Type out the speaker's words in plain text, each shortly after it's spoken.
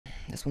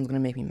This one's gonna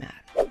make me mad.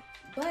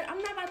 But I'm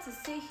not about to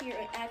sit here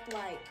and act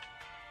like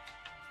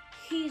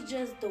he's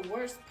just the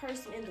worst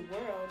person in the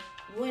world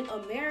when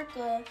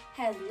America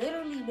has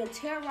literally been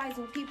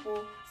terrorizing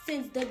people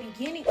since the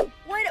beginning.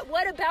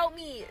 What about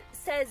me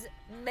says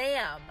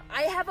ma'am?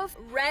 I have a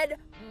red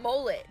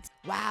mullet.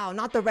 Wow,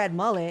 not the red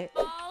mullet.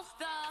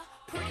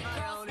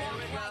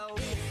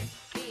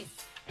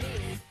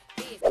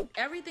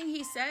 Everything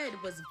he said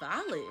was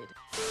valid.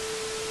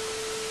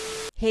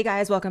 Hey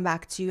guys, welcome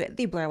back to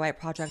the Blaire White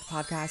Project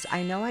podcast.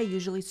 I know I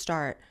usually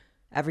start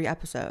every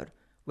episode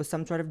with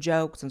some sort of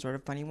joke, some sort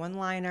of funny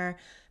one-liner,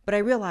 but I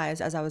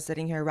realized as I was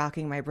sitting here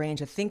racking my brain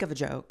to think of a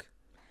joke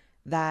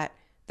that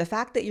the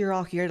fact that you're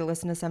all here to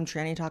listen to some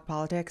tranny talk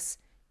politics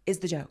is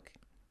the joke.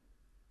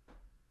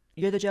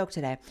 You're the joke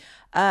today.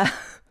 But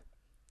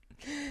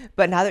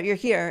now that you're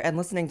here and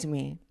listening to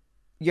me,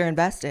 you're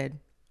invested.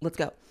 Let's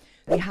go.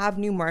 We have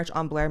new merch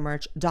on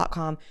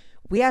blairmerch.com.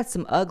 We had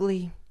some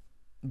ugly,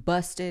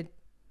 busted,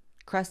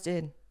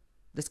 crusted,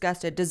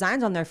 disgusted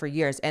designs on there for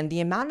years. And the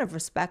amount of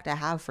respect I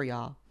have for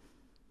y'all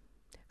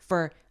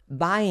for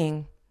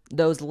buying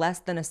those less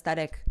than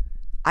aesthetic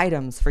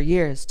items for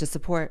years to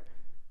support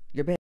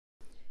your bitch.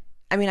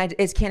 I mean,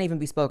 it can't even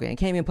be spoken. It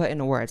can't even put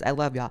into words. I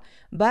love y'all.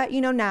 But,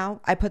 you know,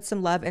 now I put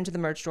some love into the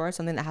merch store,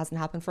 something that hasn't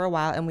happened for a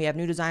while. And we have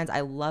new designs.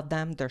 I love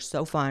them. They're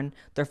so fun.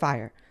 They're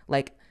fire.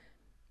 Like,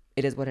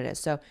 it is what it is.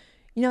 So,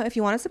 you know, if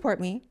you want to support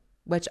me,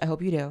 which I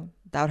hope you do,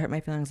 that would hurt my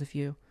feelings if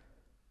you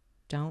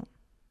don't,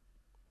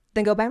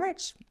 then go buy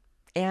merch.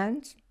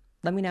 And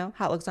let me know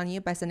how it looks on you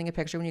by sending a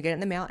picture when you get it in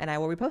the mail, and I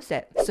will repost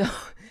it. So,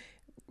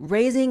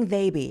 raising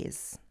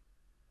THEYBIES.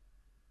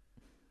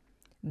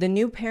 The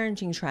new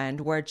parenting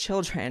trend where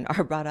children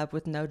are brought up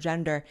with no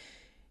gender.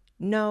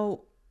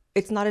 No,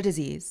 it's not a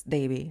disease,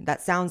 baby.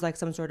 That sounds like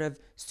some sort of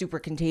super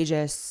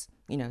contagious,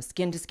 you know,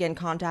 skin to skin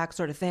contact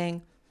sort of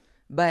thing.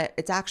 But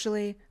it's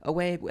actually a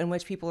way in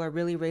which people are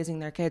really raising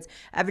their kids.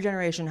 Every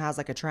generation has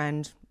like a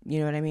trend, you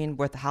know what I mean,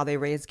 with how they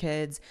raise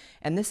kids.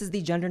 And this is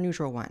the gender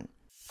neutral one.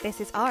 This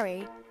is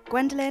Ari,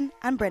 Gwendolyn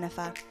and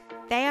Brynnifer.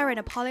 They are in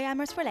a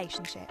polyamorous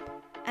relationship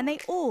and they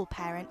all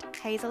parent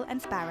Hazel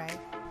and Sparrow.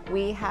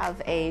 We have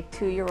a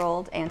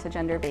 2-year-old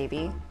anti-gender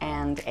baby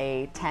and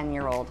a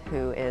 10-year-old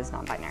who is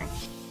non-binary.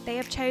 They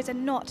have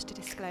chosen not to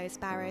disclose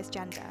Sparrow's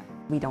gender.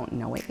 We don't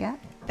know it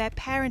yet. Their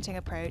parenting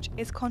approach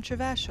is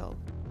controversial.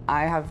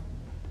 I have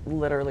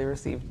literally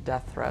received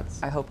death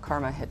threats. I hope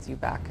karma hits you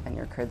back and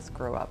your kids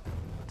grow up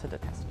to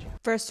detest you.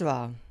 First of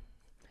all,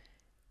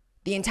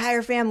 the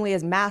entire family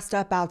is masked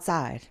up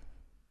outside.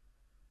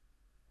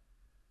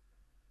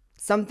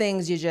 Some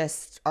things you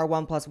just are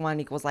 1 +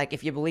 1 = like,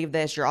 if you believe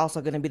this, you're also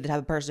going to be the type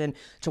of person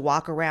to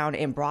walk around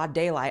in broad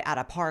daylight at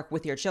a park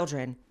with your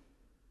children.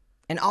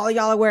 And all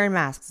y'all are wearing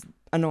masks.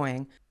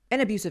 Annoying.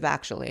 And abusive,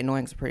 actually.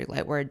 Annoying is a pretty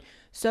light word.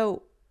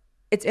 So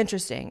it's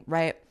interesting,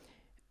 right?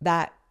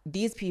 That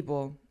these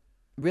people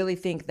really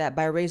think that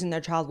by raising their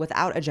child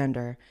without a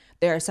gender,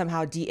 they are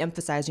somehow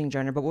de-emphasizing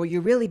gender. But what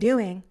you're really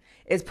doing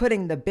is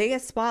putting the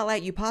biggest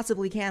spotlight you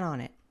possibly can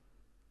on it.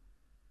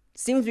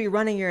 Seems to be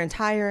running your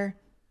entire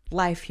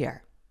life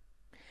here.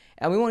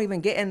 And we won't even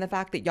get in the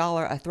fact that y'all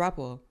are a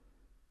throuple.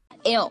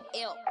 Ew.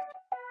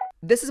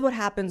 This is what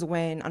happens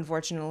when,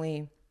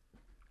 unfortunately,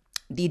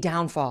 the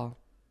downfall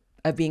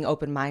of being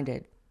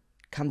open-minded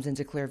comes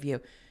into clear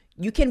view.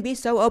 You can be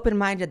so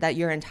open-minded that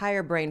your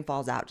entire brain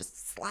falls out,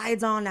 just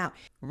slides on out.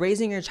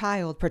 Raising your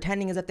child,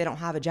 pretending as if they don't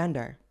have a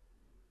gender,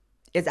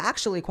 is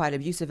actually quite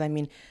abusive. I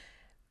mean,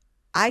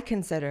 I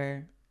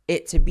consider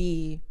it to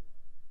be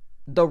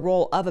the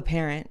role of a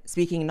parent,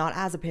 speaking not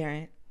as a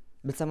parent,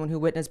 but someone who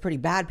witnessed pretty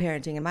bad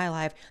parenting in my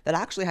life that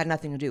actually had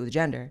nothing to do with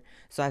gender.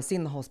 So I've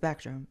seen the whole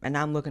spectrum, and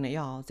now I'm looking at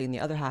y'all, seeing the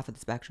other half of the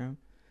spectrum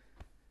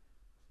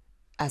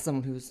as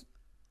someone who's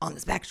on the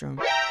spectrum.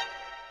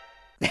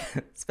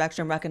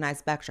 Spectrum, recognize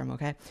spectrum,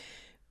 okay?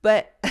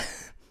 But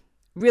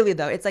really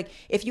though, it's like,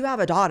 if you have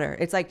a daughter,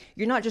 it's like,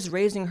 you're not just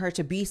raising her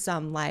to be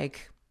some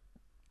like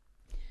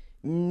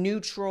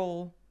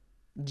neutral,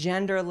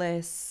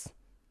 genderless,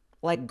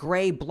 like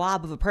gray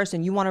blob of a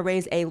person. You want to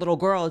raise a little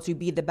girl to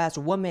be the best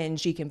woman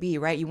she can be,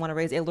 right? You want to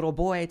raise a little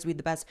boy to be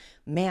the best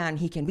man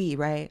he can be,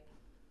 right?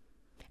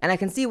 And I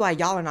can see why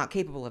y'all are not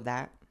capable of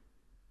that.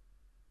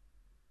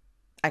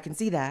 I can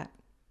see that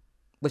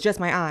with just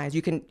my eyes.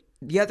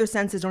 The other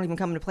senses don't even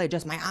come into play.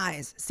 Just my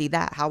eyes see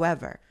that.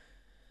 However,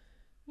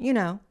 you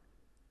know,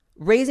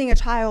 raising a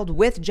child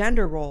with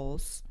gender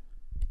roles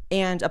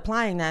and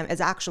applying them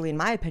is actually, in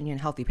my opinion,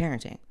 healthy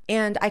parenting.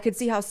 And I could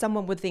see how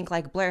someone would think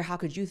like, Blaire, how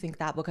could you think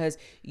that? Because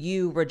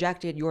you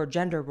rejected your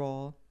gender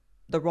role,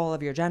 the role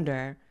of your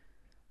gender,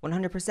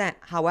 100%.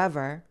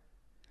 However,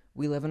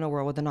 we live in a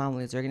world with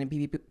anomalies. There are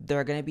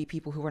going to be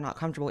people who are not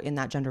comfortable in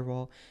that gender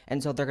role,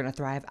 and so they're going to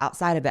thrive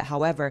outside of it.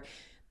 However,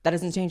 that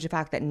doesn't change the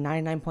fact that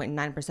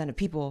 99.9% of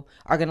people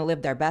are going to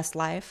live their best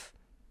life,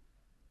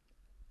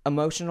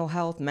 emotional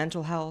health,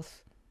 mental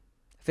health,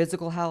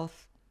 physical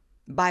health,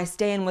 by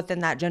staying within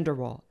that gender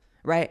role,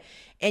 right?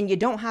 And you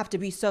don't have to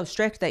be so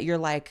strict that you're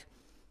like,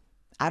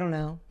 I don't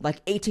know,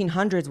 like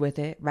 1800s with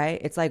it, right?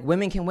 It's like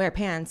women can wear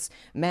pants.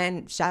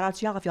 Men, shout out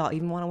to y'all if y'all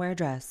even want to wear a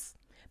dress.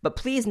 But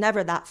please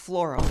never that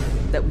floral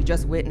that we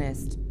just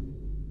witnessed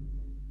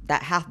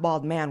that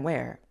half-bald man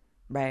wear,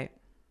 right?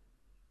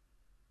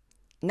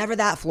 Never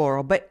that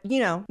floral. But, you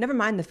know, never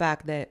mind the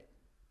fact that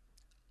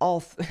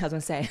all three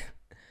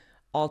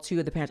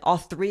of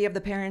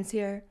the parents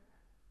here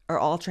are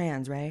all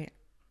trans, right?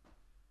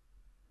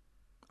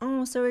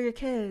 Oh, so are your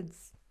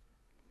kids.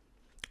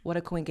 What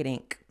a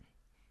quinkadink.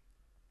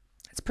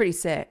 It's pretty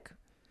sick.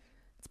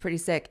 It's pretty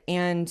sick.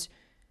 And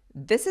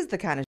this is the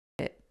kind of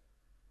shit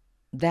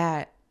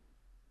that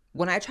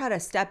when I try to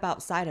step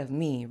outside of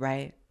me,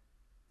 right?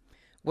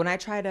 When I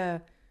try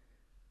to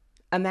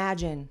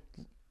imagine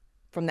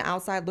from the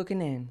outside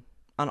looking in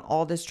on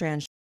all this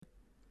trans shit,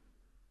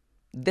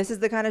 this is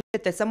the kind of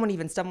shit that someone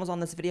even stumbles on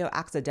this video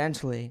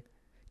accidentally.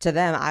 To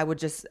them, I would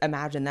just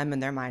imagine them in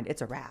their mind,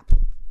 it's a wrap.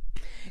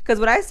 Because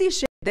when I see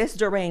shit this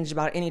deranged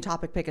about any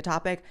topic, pick a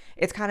topic,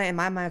 it's kind of in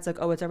my mind, it's like,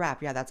 oh, it's a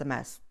wrap. Yeah, that's a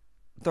mess.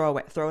 Throw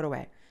it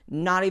away.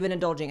 Not even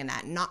indulging in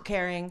that. Not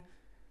caring,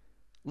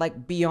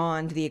 like,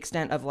 beyond the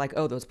extent of like,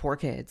 oh, those poor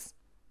kids.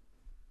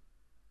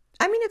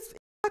 I mean, it's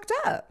fucked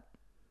up.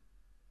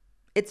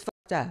 It's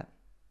fucked up.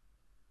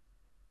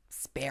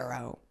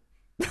 Sparrow.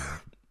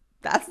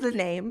 That's the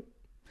name.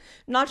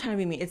 Not trying to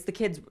be mean. It's the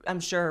kid's, I'm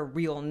sure,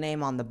 real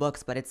name on the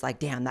books, but it's like,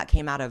 damn, that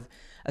came out of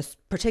a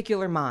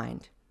particular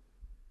mind,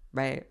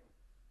 right?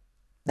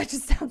 That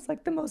just sounds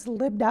like the most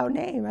lived out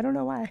name. I don't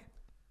know why.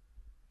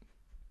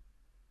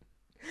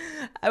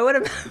 I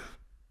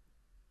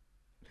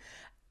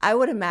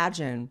would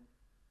imagine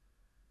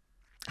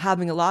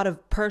having a lot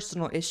of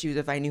personal issues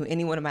if I knew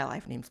anyone in my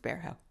life named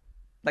Sparrow.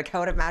 Like, I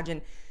would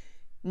imagine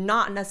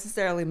not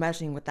necessarily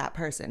meshing with that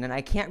person. And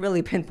I can't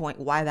really pinpoint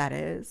why that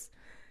is.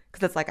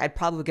 Because it's like, I'd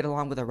probably get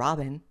along with a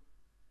robin.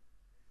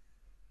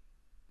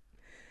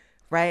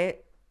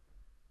 Right?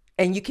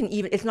 And you can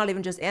even, it's not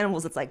even just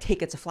animals. It's like,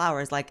 take it to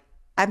flowers. Like,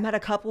 I've met a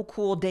couple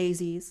cool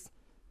daisies.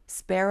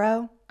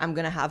 Sparrow, I'm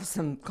going to have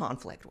some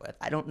conflict with.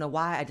 I don't know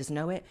why. I just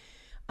know it.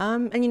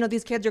 And, you know,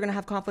 these kids are going to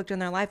have conflict in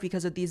their life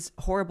because of these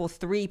horrible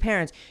 3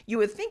 parents. You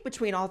would think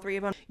between all 3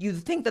 of them,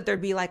 you'd think that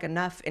there'd be like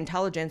enough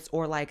intelligence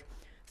or like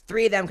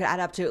 3 of them could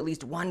add up to at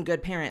least one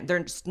good parent. They're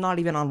just not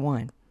even on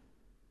one.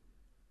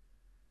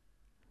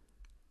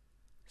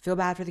 Feel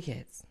bad for the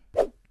kids.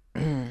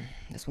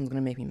 This one's going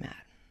to make me mad.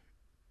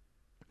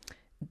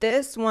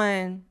 This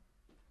one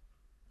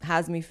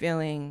has me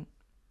feeling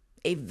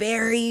a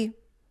very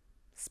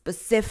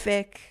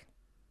specific,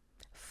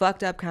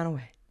 fucked up kind of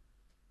way.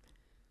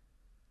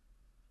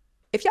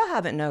 If y'all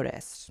haven't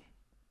noticed,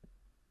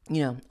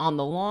 you know, on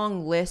the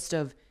long list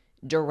of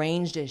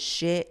deranged as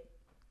shit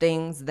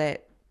things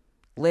that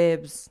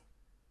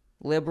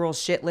liberal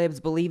shit libs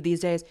believe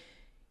these days,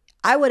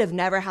 I would have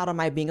never had on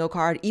my bingo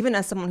card, even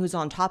as someone who's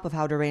on top of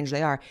how deranged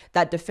they are,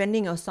 that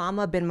defending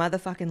Osama bin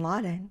motherfucking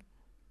Laden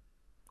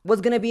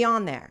was going to be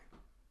on there.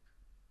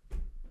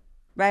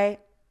 Right?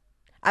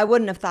 I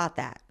wouldn't have thought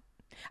that.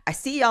 I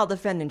see y'all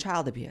defending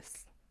child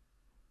abuse.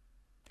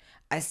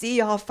 I see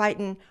y'all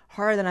fighting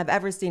harder than I've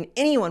ever seen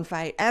anyone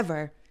fight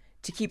ever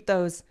to keep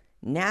those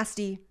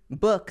nasty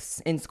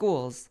books in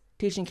schools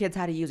teaching kids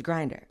how to use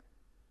Grindr.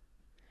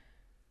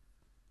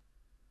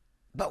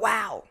 But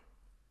wow,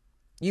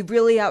 you've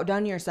really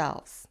outdone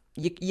yourselves.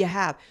 You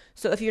have.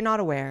 So if you're not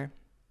aware,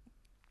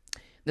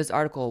 this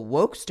article,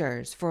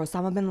 Wokesters for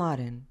Osama Bin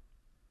Laden.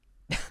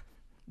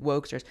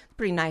 Wokesters,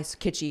 pretty nice,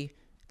 kitschy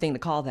thing to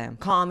call them.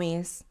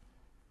 Commies,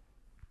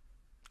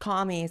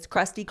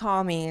 crusty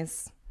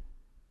commies.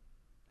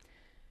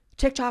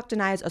 TikTok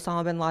denies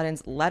Osama bin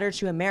Laden's letter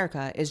to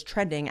America is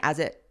trending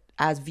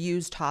as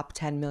views top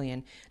 10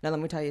 million. Now let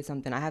me tell you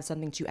something. I have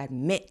something to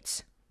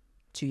admit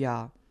to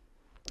y'all.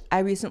 I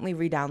recently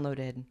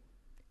re-downloaded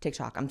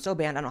TikTok. I'm still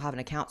banned. I don't have an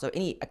account. So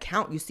any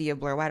account you see of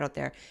Blaire White out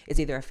there is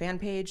either a fan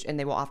page, and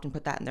they will often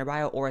put that in their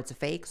bio, or it's a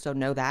fake. So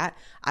know that.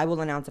 I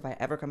will announce if I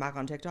ever come back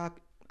on TikTok,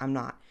 I'm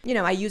not. You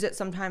know, I use it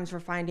sometimes for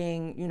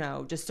finding, you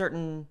know, just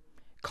certain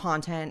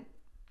content,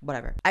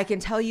 whatever. I can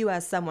tell you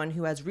as someone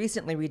who has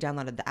recently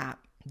re-downloaded the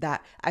app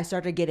that I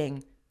started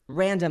getting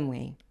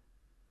randomly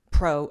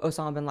pro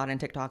Osama bin Laden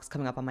TikToks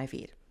coming up on my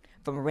feed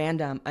from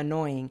random,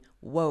 annoying,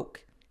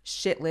 woke,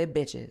 shit-lib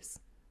bitches.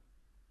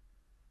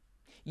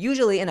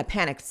 Usually in a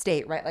panicked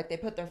state, right? Like they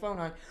put their phone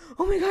on.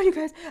 Oh my God, you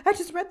guys, I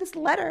just read this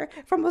letter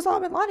from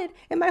Osama bin Laden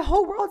and my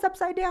whole world's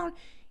upside down.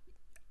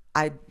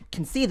 I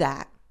can see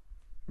that,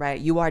 right?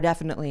 You are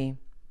definitely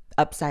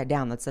upside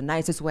down. That's the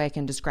nicest way I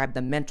can describe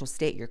the mental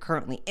state you're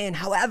currently in.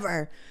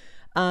 However,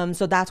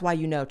 so that's why,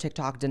 you know,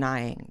 TikTok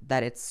denying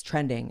that it's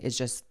trending is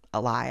just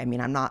a lie. I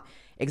mean, I'm not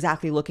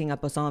exactly looking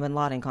up Osama bin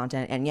Laden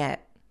content, and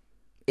yet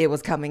it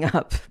was coming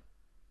up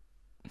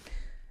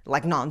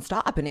like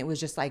nonstop, and it was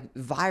just like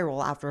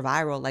viral after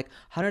viral, like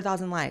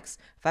 100,000 likes,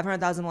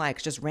 500,000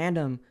 likes, just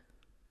random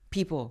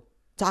people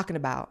talking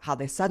about how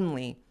they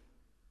suddenly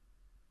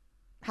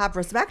have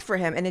respect for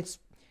him. And it's,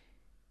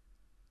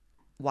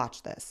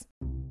 watch this.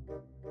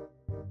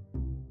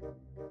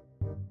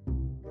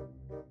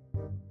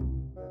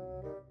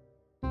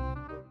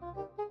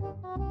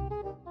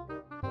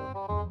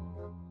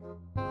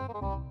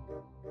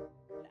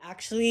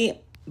 Actually,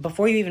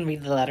 before you even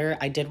read the letter,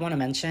 I did want to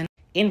mention,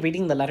 in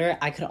reading the letter,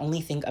 I could only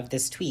think of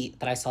this tweet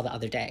that I saw the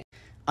other day.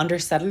 Under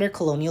settler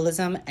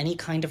colonialism, any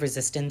kind of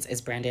resistance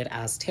is branded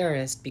as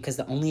terrorist because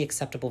the only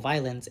acceptable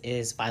violence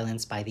is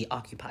violence by the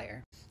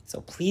occupier.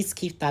 So please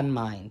keep that in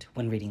mind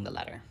when reading the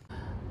letter.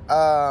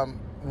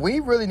 We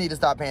really need to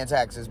stop paying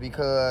taxes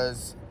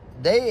because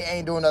they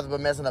ain't doing nothing but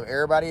messing up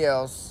everybody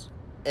else,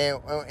 and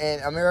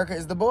America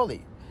is the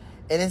bully.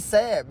 And it's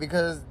sad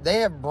because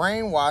they have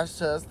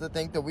brainwashed us to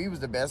think that we was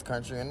the best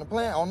country on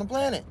the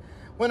planet,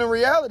 when in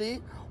reality,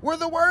 we're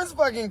the worst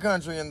fucking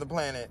country on the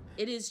planet.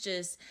 It is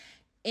just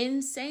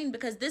insane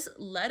because this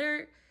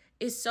letter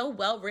is so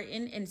well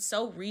written and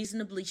so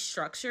reasonably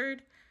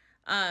structured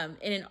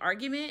in an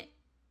argument.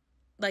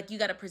 Like, you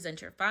got to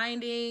present your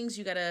findings,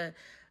 you got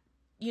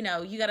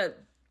to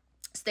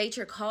state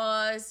your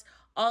cause,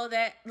 all of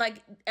that.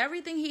 Like,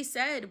 everything he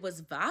said was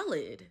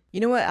valid. You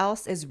know what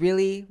else is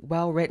really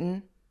well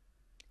written?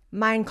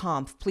 Mein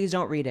Kampf. Please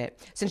don't read it.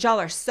 Since y'all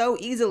are so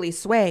easily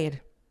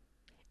swayed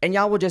and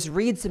y'all will just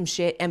read some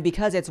shit, and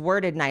because it's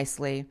worded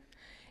nicely,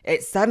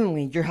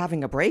 suddenly you're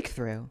having a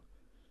breakthrough.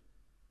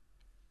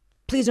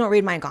 Please don't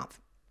read Mein Kampf.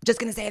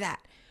 Just gonna say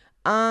that.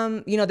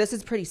 This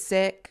is pretty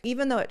sick.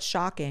 Even though it's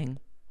shocking,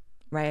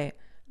 right,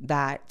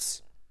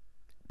 that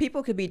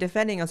people could be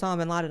defending Osama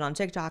Bin Laden on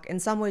TikTok, in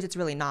some ways it's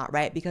really not,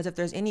 right? Because if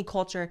there's any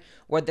culture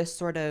where this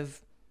sort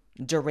of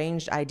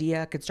deranged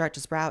idea could start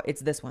to sprout,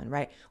 it's this one,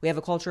 right? We have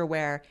a culture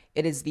where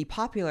it is the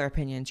popular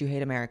opinion to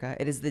hate America.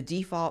 It is the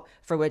default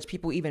for which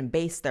people even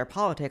base their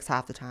politics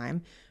half the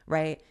time,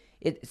 right?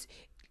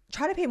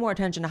 Try to pay more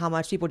attention to how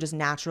much people just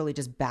naturally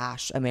just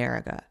bash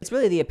America. It's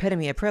really the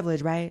epitome of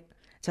privilege, right?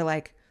 To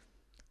like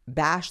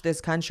bash this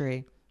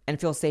country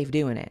and feel safe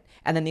doing it.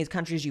 And then these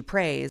countries you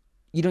praise,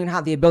 you don't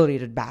have the ability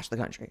to bash the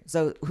country.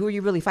 So who are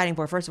you really fighting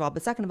for, first of all?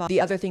 But second of all,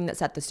 the other thing that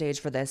set the stage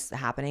for this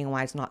happening and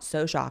why it's not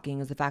so shocking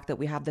is the fact that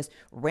we have this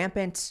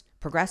rampant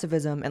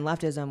progressivism and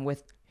leftism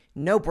with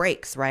no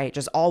brakes, right?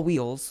 Just all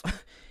wheels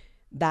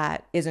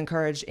that is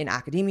encouraged in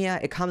academia.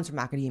 It comes from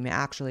academia,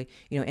 actually,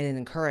 and is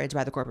encouraged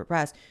by the corporate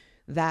press,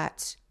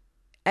 that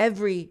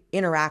every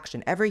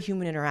interaction, every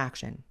human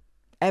interaction,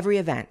 every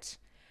event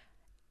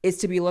is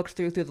to be looked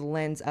through the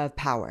lens of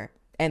power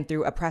and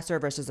through oppressor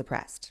versus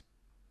oppressed.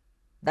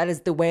 That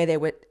is the way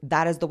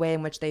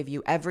in which they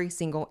view every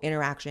single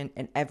interaction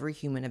and every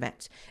human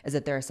event, is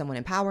that there is someone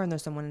in power and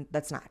there's someone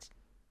that's not.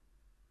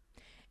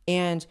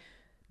 And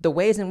the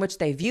ways in which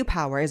they view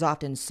power is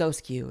often so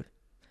skewed.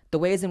 The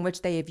ways in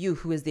which they view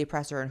who is the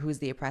oppressor and who is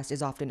the oppressed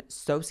is often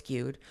so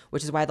skewed,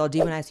 which is why they'll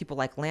demonize people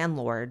like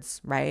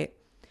landlords, right?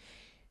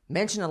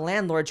 Mention a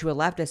landlord to a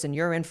leftist and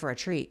you're in for a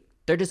treat.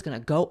 They're just going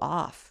to go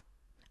off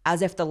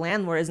as if the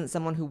landlord isn't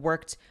someone who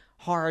worked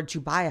hard to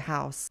buy a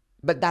house.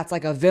 But that's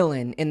like a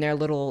villain in their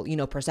little,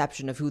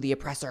 perception of who the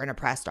oppressor and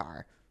oppressed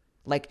are.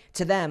 Like,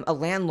 to them, a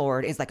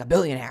landlord is like a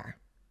billionaire.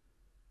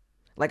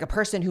 Like a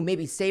person who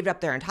maybe saved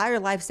up their entire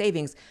life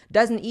savings,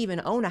 doesn't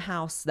even own a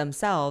house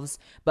themselves,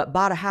 but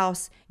bought a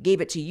house, gave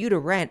it to you to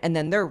rent, and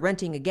then they're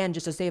renting again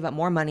just to save up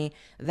more money.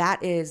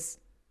 That is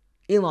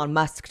Elon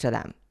Musk to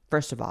them,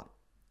 first of all.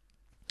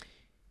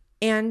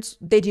 And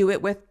they do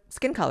it with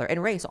skin color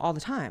and race all the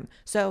time.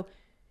 So,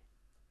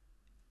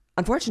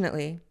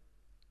 unfortunately,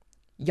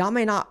 y'all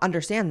may not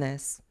understand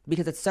this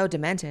because it's so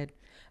demented,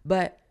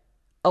 but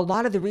a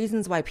lot of the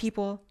reasons why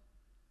people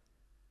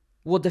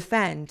will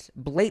defend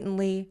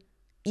blatantly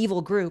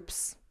evil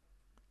groups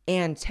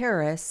and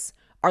terrorists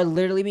are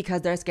literally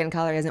because their skin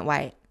color isn't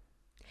white.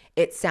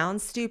 It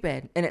sounds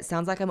stupid and it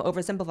sounds like I'm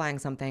oversimplifying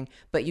something,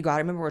 but you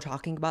gotta remember we're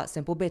talking about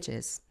simple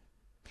bitches.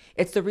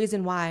 It's the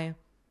reason why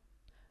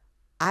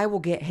I will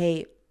get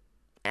hate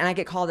and I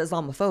get called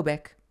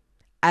Islamophobic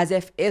as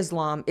if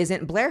Islam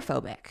isn't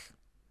Blaire-phobic,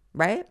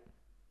 right?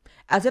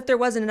 As if there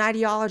wasn't an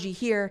ideology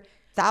here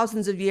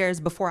thousands of years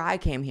before I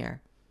came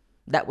here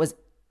that was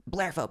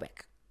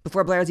Blaire-phobic,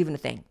 before Blaire was even a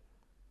thing.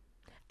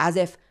 As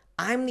if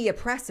I'm the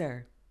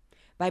oppressor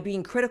by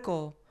being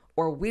critical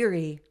or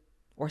weary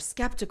or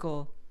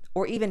skeptical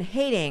or even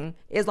hating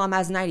Islam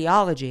as an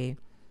ideology.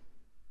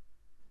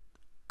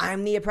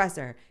 I'm the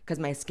oppressor because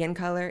my skin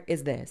color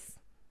is this.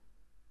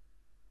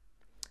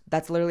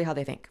 That's literally how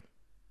they think.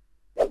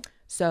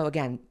 So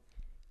again,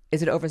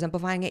 is it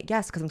oversimplifying it?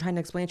 Yes, because I'm trying to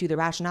explain to you the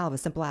rationale of a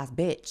simple ass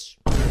bitch.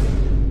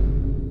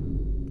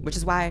 Which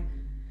is why,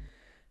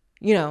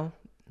 to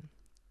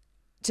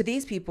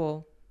these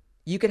people,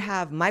 you could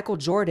have Michael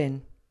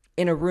Jordan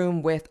in a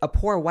room with a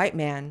poor white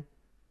man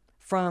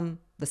from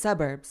the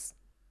suburbs,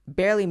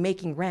 barely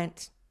making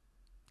rent.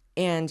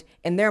 And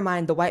in their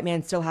mind, the white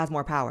man still has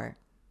more power.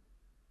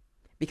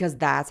 Because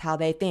that's how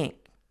they think.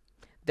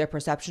 Their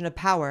perception of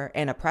power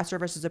and oppressor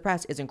versus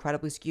oppressed is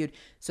incredibly skewed.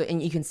 So,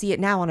 and you can see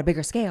it now on a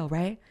bigger scale,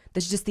 right?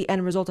 This is just the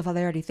end result of how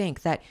they already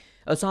think, that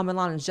Osama Bin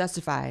Laden is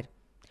justified.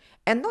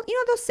 And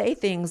they'll say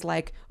things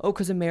like, oh,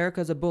 because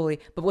America's a bully.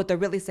 But what they're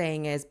really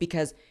saying is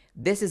because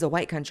this is a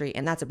white country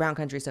and that's a brown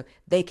country, so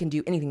they can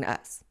do anything to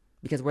us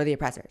because we're the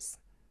oppressors.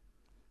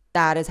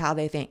 That is how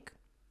they think.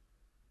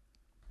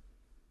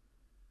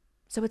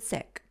 So it's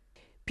sick.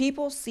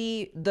 people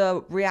see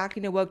the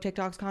reacting to woke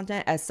TikToks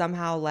content as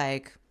somehow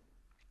like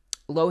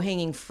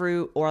low-hanging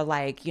fruit or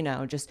like, you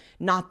know, just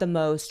not the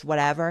most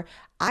whatever.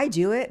 I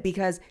do it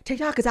because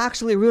TikTok is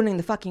actually ruining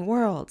the fucking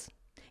world.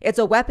 It's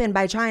a weapon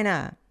by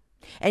China.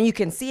 And you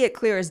can see it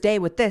clear as day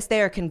with this.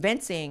 They are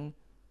convincing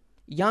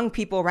young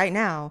people right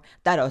now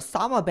that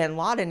Osama Bin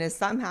Laden is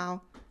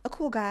somehow a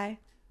cool guy.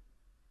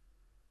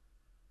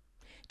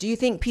 Do you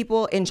think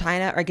people in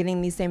China are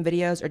getting these same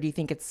videos, or do you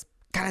think it's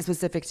kind of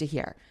specific to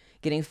here,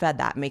 getting fed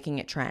that, making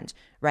it trend,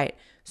 right?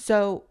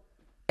 So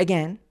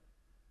again,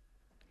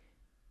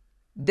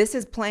 this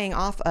is playing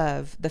off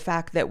of the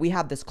fact that we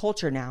have this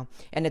culture now,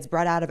 and it's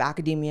brought out of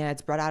academia,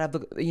 it's brought out of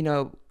the, you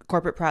know,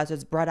 corporate press,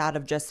 it's brought out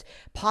of just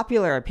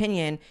popular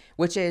opinion,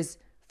 which is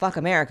fuck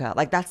America.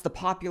 Like, that's the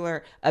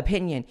popular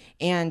opinion.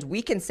 And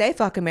we can say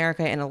fuck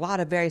America in a lot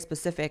of very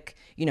specific,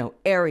 you know,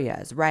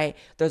 areas, right?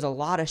 There's a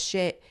lot of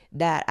shit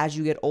that as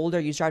you get older,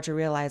 you start to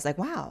realize like,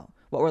 wow,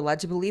 what we're led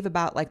to believe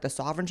about like the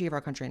sovereignty of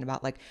our country and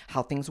about like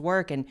how things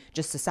work and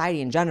just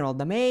society in general,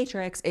 the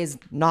Matrix, is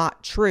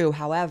not true.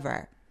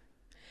 However,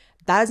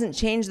 that doesn't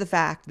change the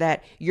fact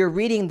that you're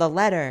reading the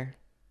letter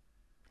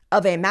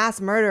of a mass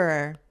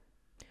murderer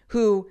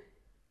who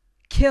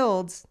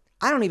killed,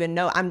 I don't even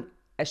know, I'm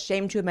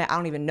ashamed to admit, I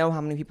don't even know how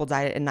many people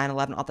died in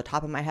 9/11 off the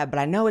top of my head, but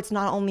I know it's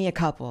not only a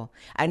couple.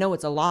 I know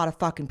it's a lot of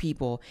fucking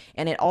people,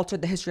 and it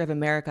altered the history of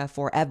America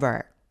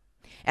forever.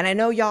 And I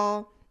know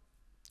y'all,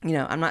 you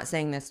know, I'm not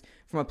saying this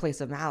from a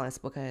place of malice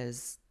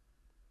because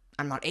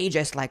I'm not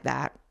ageist like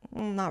that.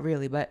 Not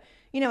really, but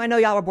you know, I know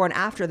y'all were born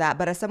after that,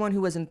 but as someone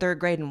who was in 3rd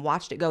grade and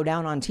watched it go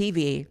down on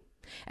TV,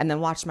 and then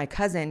watched my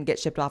cousin get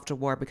shipped off to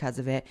war because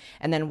of it,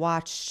 and then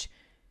watched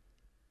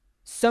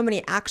so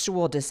many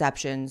actual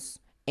deceptions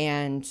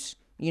and,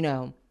 you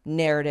know,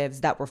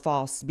 narratives that were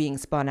false being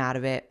spun out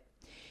of it,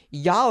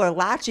 y'all are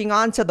latching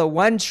on to the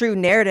one true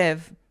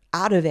narrative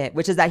out of it,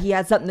 which is that he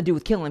had something to do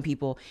with killing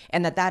people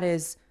and that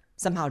is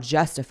somehow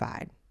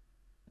justified.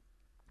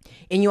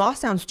 And you all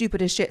sound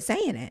stupid as shit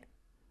saying it.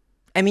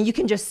 I mean, you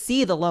can just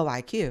see the low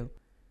IQ.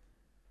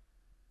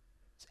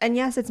 And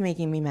yes, it's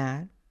making me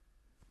mad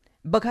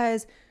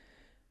because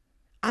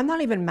I'm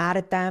not even mad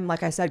at them,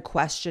 like I said,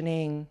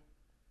 questioning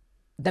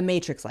the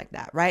Matrix like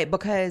that, right?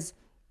 Because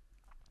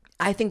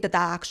I think that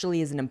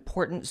actually is an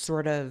important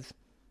sort of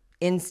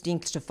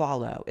instinct to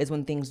follow, is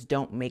when things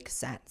don't make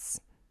sense.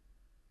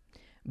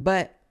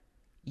 But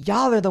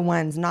y'all are the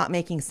ones not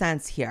making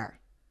sense here.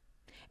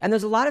 And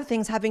there's a lot of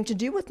things having to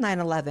do with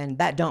 9/11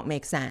 that don't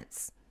make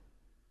sense.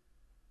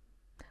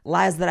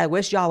 Lies that I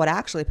wish y'all would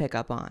actually pick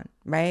up on,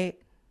 right?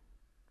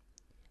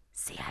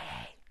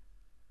 CIA.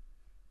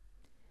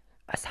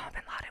 Osama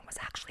Bin Laden was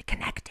actually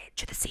connected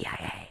to the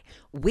CIA.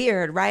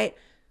 Weird, right?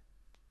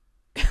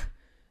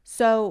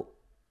 So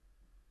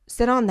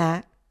sit on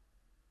that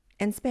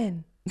and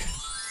spin.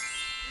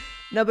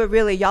 No, but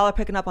really, y'all are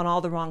picking up on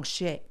all the wrong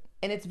shit.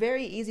 And it's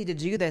very easy to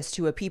do this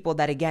to a people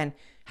that, again,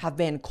 have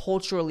been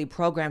culturally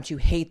programmed to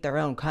hate their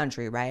own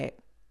country, right?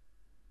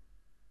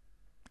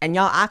 And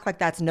y'all act like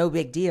that's no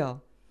big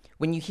deal.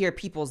 When you hear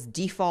people's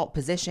default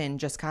position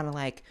just kind of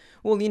like,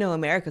 well, you know,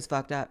 America's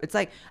fucked up. It's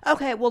like,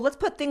 okay, well, let's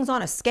put things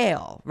on a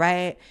scale,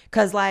 right?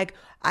 Because like,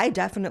 I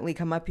definitely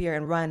come up here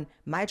and run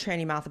my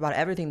tranny mouth about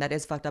everything that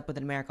is fucked up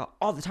within America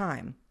all the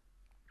time.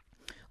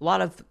 A lot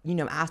of, you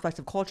know, aspects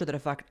of culture that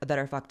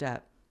are fucked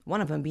up.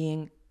 One of them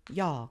being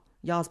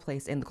y'all's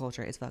place in the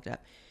culture is fucked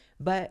up.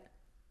 But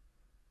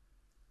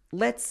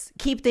let's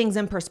keep things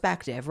in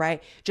perspective,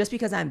 right? Just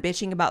because I'm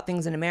bitching about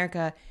things in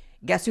America,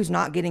 guess who's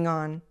not getting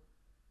on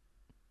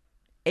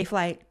a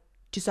flight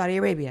to Saudi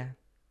Arabia?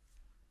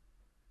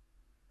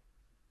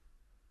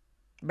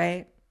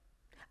 Right?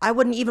 I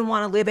wouldn't even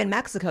want to live in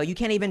Mexico. You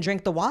can't even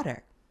drink the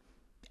water.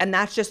 And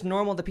that's just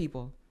normal to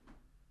people.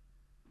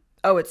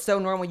 Oh, it's so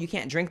normal you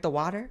can't drink the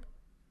water?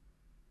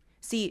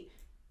 See,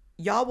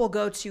 y'all will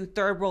go to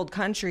 3rd world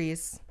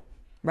countries,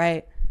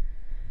 right?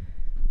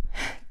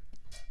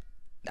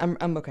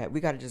 I'm okay. We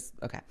got to just,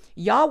 okay.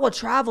 Y'all will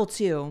travel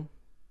to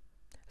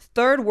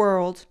 3rd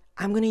world,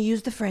 I'm going to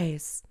use the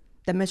phrase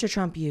that Mr.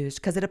 Trump used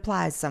because it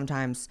applies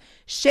sometimes,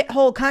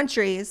 shithole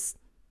countries.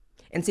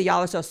 And so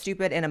y'all are so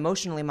stupid and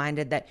emotionally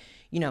minded that,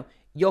 you know,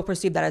 you'll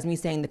perceive that as me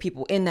saying the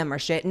people in them are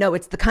shit. No,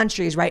 it's the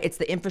countries, right? It's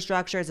the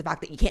infrastructure. It's the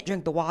fact that you can't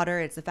drink the water.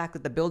 It's the fact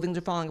that the buildings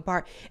are falling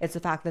apart. It's the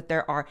fact that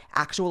there are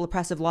actual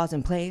oppressive laws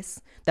in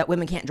place, that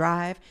women can't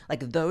drive,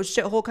 like those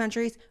shithole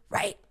countries,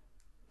 right?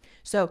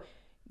 So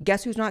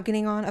guess who's not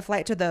getting on a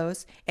flight to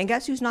those? And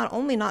guess who's not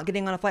only not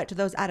getting on a flight to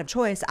those out of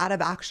choice, out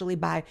of actually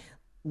by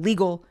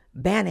legal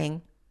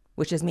banning,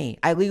 which is me.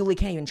 I legally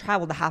can't even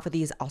travel to half of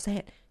these, I'll say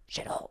it,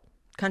 shithole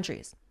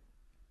countries.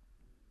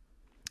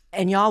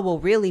 And y'all will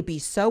really be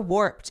so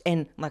warped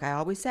and, like I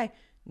always say,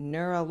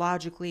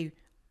 neurologically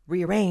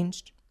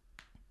rearranged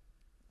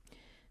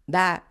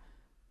that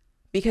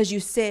because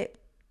you sit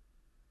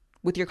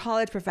with your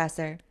college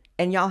professor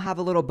and y'all have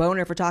a little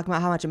boner for talking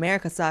about how much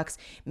America sucks,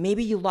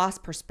 maybe you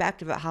lost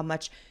perspective of how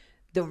much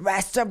the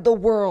rest of the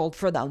world,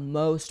 for the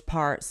most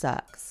part,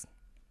 sucks.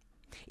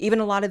 Even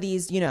a lot of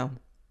these, you know,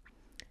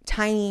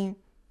 tiny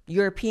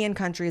European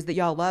countries that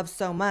y'all love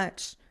so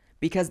much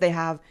because they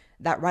have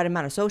that right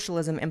amount of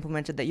socialism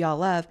implemented that y'all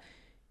love,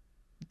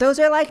 those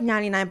are like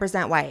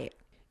 99% white.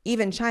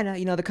 Even China,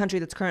 you know, the country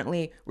that's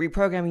currently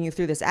reprogramming you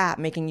through this app,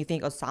 making you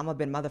think Osama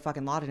bin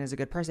motherfucking Laden is a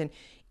good person,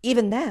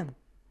 even them,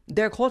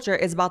 their culture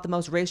is about the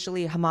most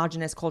racially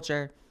homogenous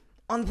culture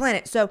on the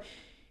planet. So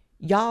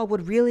y'all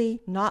would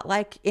really not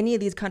like any of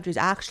these countries,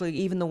 actually,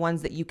 even the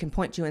ones that you can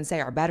point to and say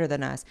are better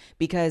than us,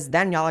 because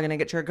then y'all are going to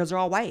get triggered because they're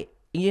all white.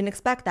 You didn't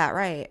expect that,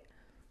 right?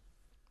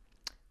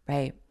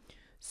 Right.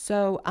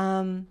 So,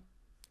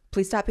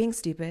 please stop being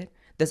stupid.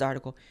 This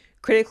article,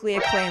 critically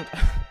acclaimed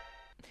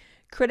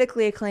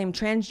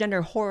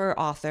transgender horror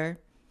author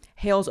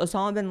hails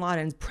Osama bin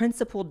Laden's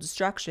principled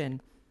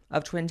destruction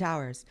of Twin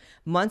Towers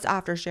months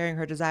after sharing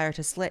her desire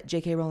to slit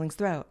J.K. Rowling's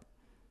throat.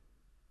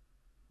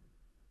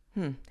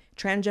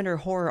 Transgender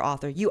horror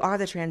author. You are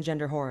the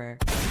transgender horror,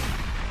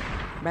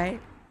 right?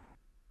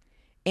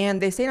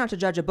 And they say not to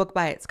judge a book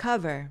by its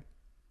cover,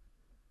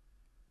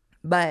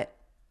 but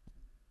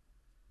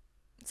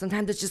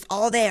sometimes it's just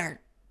all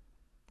there,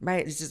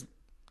 right? It's just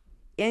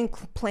in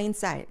plain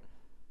sight.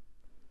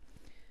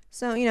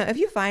 So, you know, if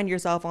you find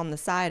yourself on the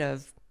side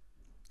of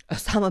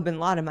Osama bin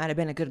Laden might have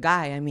been a good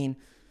guy, I mean,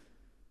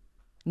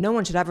 no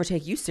one should ever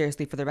take you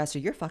seriously for the rest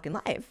of your fucking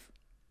life.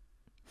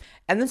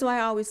 And this is why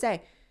I always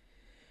say,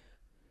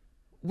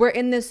 we're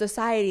in this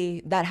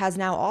society that has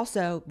now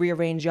also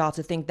rearranged y'all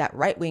to think that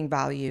right-wing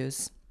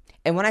values,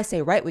 and when I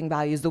say right-wing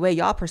values, the way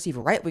y'all perceive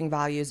right-wing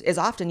values is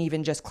often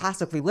even just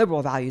classically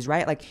liberal values,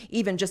 right? Like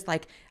even just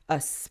like a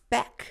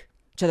speck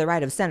to the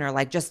right of center,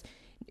 like just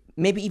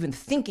maybe even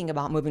thinking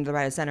about moving to the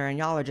right of center, and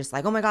y'all are just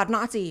like, oh my God,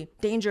 Nazi,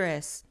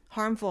 dangerous,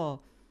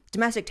 harmful,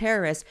 domestic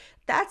terrorist.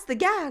 That's the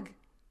gag.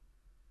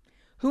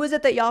 Who is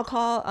it that y'all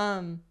call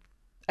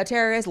a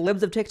terrorist?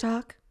 Libs of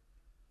TikTok?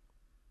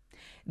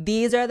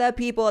 These are the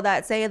people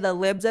that say the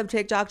Libs of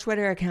TikTok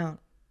Twitter account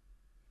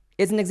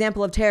is an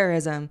example of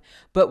terrorism,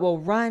 but will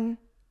run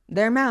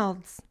their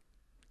mouths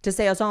to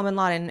say Osama bin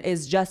Laden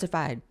is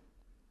justified.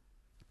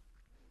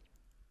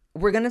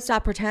 We're going to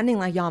stop pretending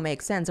like y'all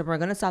make sense, and we're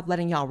going to stop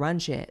letting y'all run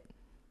shit.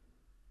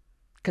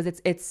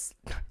 Because it's,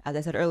 as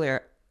I said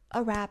earlier,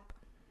 a wrap.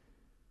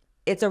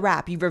 It's a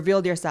wrap. You've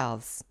revealed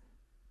yourselves.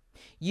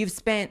 You've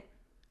spent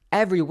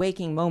every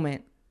waking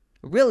moment,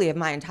 really of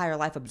my entire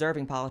life,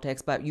 observing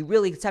politics, but you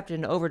really stepped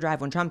into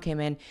overdrive when Trump came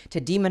in to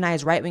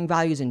demonize right-wing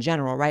values in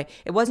general, right?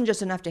 It wasn't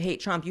just enough to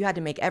hate Trump. You had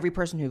to make every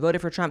person who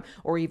voted for Trump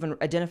or even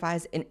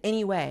identifies in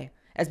any way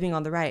as being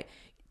on the right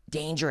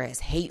dangerous,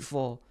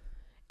 hateful.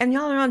 And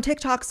y'all are on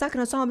TikTok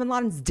sucking Osama bin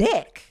Laden's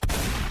dick.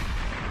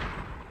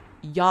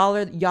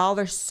 Y'all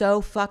are so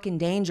fucking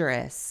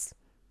dangerous.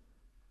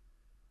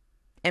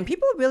 And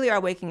people really are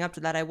waking up to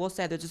that. I will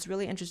say there's this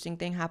really interesting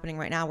thing happening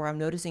right now where I'm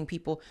noticing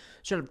people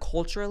sort of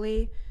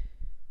culturally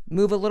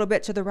move a little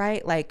bit to the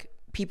right. Like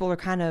people are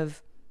kind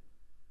of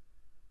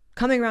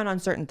coming around on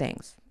certain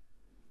things.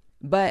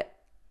 But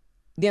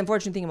the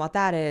unfortunate thing about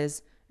that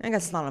is, I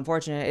guess it's not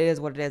unfortunate, it is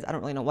what it is. I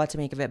don't really know what to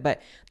make of it,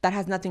 but that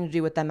has nothing to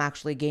do with them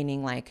actually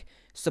gaining like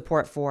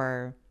support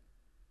for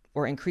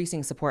or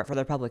increasing support for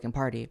the Republican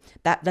Party.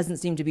 That doesn't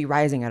seem to be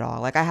rising at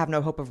all. Like I have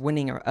no hope of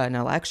winning an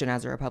election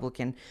as a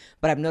Republican,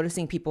 but I'm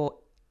noticing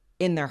people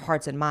in their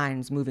hearts and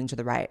minds moving to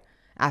the right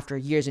after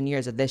years and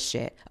years of this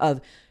shit, of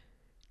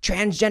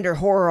transgender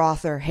horror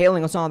author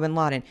hailing Osama bin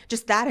Laden,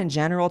 just that in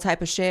general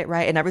type of shit,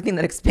 right? And everything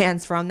that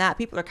expands from that.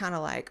 People are kind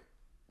of like,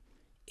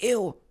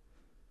 ew,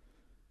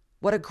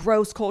 what a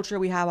gross culture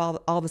we have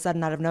all of a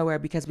sudden out of nowhere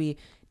because we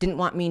didn't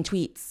want mean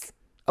tweets.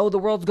 Oh, the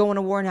world's going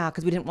to war now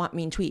because we didn't want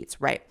mean tweets,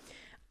 right?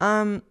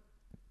 But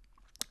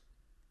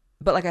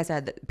like I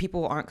said,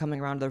 people aren't coming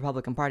around to the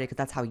Republican Party because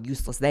that's how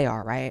useless they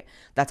are, right?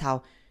 That's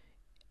how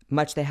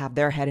much they have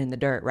their head in the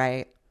dirt,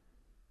 right?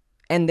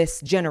 And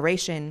this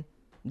generation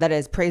that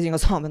is praising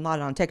Osama bin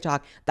Laden on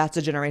TikTok, that's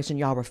a generation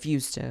y'all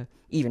refuse to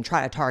even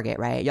try to target,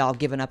 right? Y'all have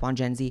given up on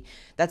Gen Z.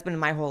 That's been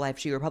my whole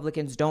life.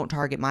 Republicans don't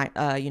target my,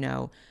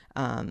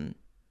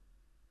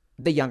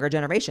 the younger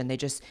generation. They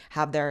just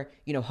have their,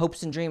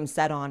 hopes and dreams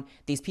set on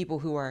these people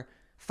who are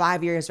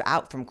 5 years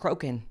out from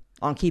croaking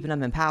on keeping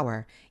them in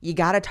power. You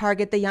got to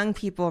target the young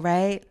people,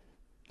 right?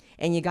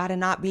 And you got to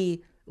not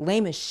be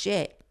lame as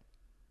shit.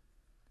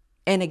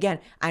 And again,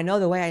 I know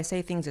the way I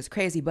say things is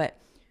crazy, but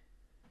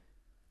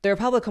the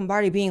Republican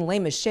Party being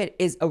lame as shit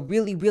is a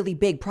really, really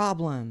big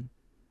problem.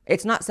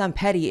 It's not some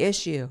petty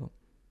issue.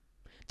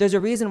 There's a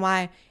reason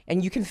why,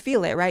 and you can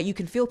feel it, right? You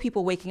can feel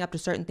people waking up to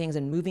certain things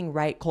and moving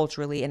right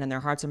culturally and in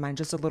their hearts and minds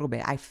just a little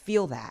bit. I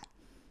feel that.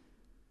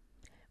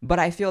 But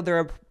I feel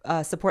their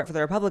support for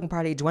the Republican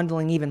Party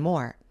dwindling even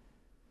more.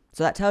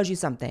 So that tells you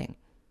something.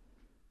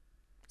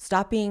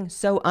 Stop being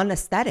so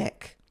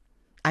unaesthetic.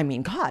 I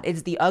mean, God,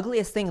 it's the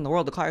ugliest thing in the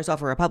world to call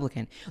yourself a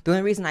Republican. The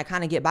only reason I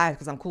kind of get by is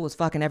because I'm cool as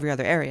fuck in every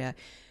other area.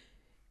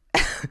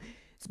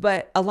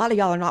 But a lot of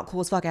y'all are not cool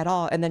as fuck at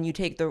all. And then you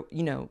take the,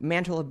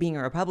 mantle of being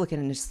a Republican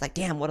and it's just like,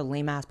 damn, what a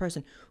lame ass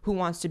person. Who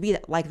wants to be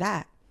like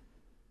that?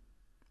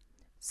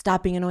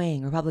 Stop being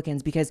annoying,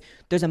 Republicans, because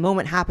there's a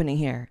moment happening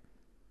here.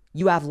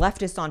 You have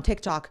leftists on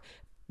TikTok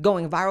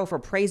going viral for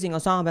praising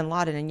Osama Bin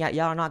Laden, and yet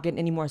y'all are not getting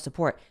any more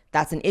support.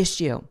 That's an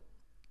issue.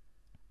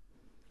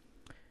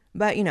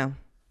 But, you know,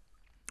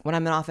 when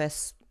I'm in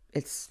office,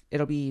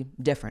 it'll be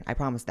different. I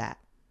promise that.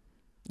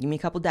 Give me a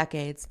couple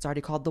decades. It's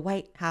already called the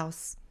White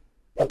House.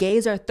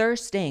 Gays are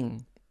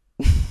thirsting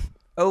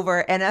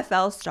over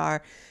NFL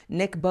star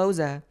Nick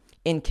Boza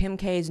in Kim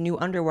K's new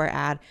underwear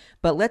ad,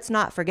 but let's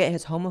not forget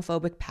his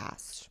homophobic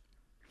past.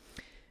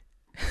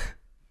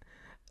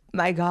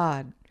 My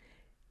God.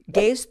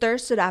 Gays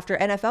thirsted after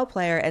NFL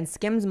player and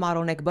Skims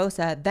model Nick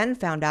Boza then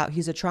found out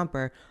he's a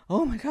Trumper.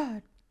 Oh my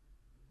God.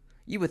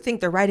 You would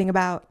think they're writing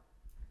about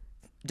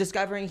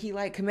discovering he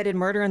like committed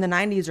murder in the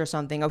 90s or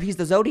something. Oh, he's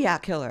the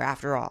Zodiac killer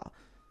after all.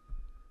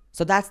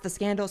 So that's the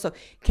scandal. So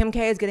Kim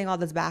K is getting all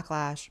this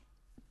backlash.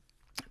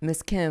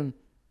 Miss Kim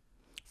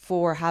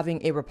for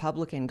having a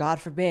Republican,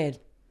 God forbid,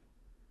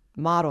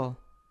 modeling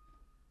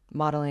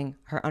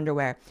her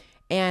underwear.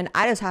 And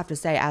I just have to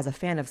say, as a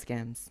fan of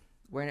Skims,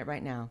 wearing it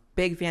right now,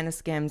 big fan of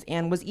Skims,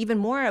 and was even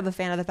more of a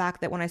fan of the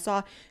fact that when I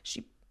saw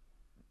she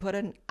put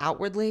an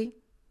outwardly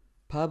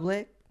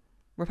public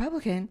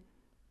Republican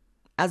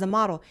as a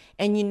model.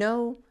 And you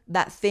know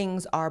that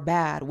things are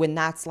bad when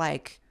that's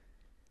like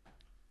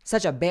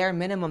such a bare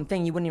minimum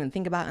thing you wouldn't even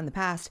think about in the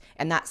past,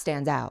 and that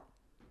stands out.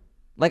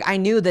 Like, I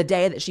knew the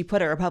day that she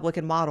put a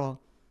Republican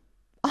model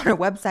on her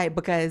website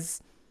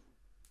because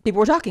people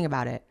were talking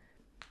about it.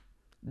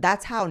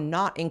 That's how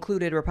not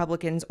included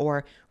Republicans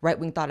or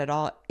right-wing thought at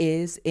all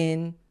is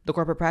in the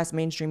corporate press,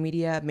 mainstream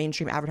media,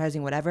 mainstream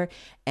advertising, whatever.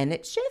 And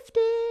it's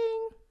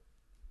shifting.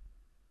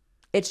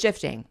 It's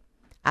shifting,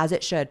 as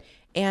it should.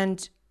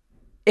 And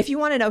if you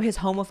want to know his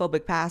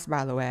homophobic past,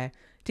 by the way,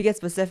 to get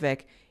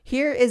specific,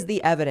 here is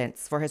the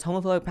evidence for his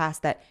homophobic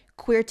past that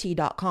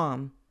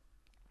queerty.com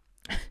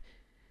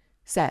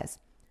says.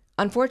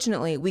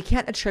 Unfortunately, we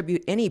can't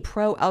attribute any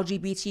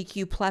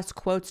pro-LGBTQ plus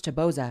quotes to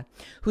Boza,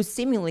 who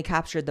seemingly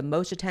captured the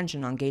most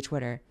attention on gay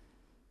Twitter.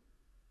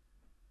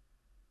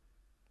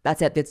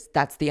 That's it.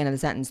 That's the end of the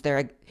sentence.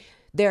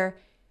 Their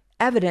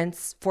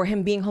evidence for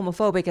him being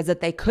homophobic is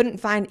that they couldn't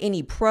find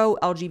any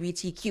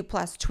pro-LGBTQ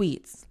plus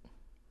tweets.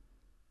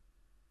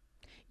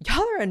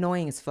 Y'all are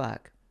annoying as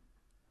fuck.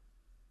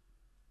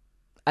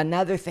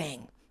 Another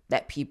thing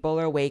that people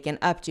are waking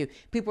up to.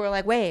 People are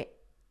like, wait,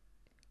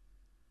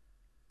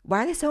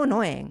 why are they so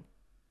annoying?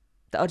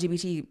 The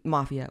LGBT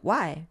mafia.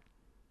 Why?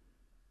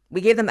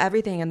 We gave them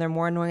everything and they're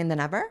more annoying than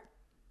ever?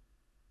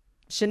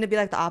 Shouldn't it be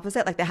like the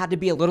opposite? Like they had to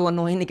be a little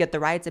annoying to get the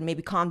rights and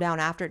maybe calm down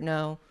after?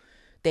 No,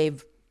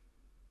 they've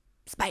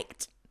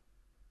spiked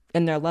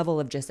in their level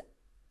of just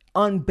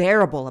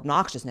unbearable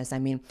obnoxiousness. I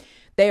mean,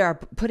 they are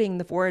putting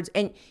the forwards,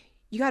 and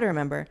you got to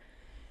remember,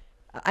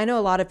 I know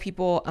a lot of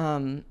people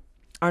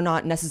are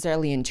not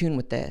necessarily in tune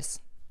with this,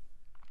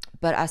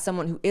 but as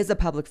someone who is a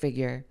public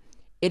figure,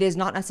 it is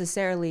not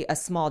necessarily a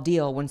small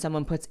deal when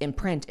someone puts in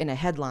print in a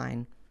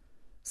headline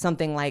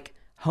something like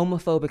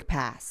homophobic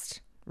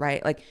past,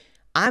 right? Like,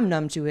 I'm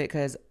numb to it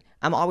because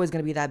I'm always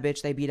going to be that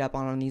bitch they beat up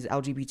on these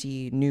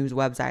LGBT news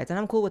websites, and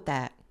I'm cool with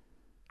that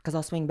because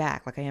I'll swing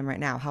back like I am right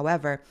now.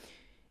 However,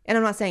 and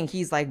I'm not saying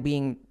he's like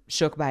being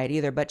shook by it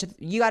either, but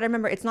you got to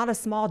remember, it's not a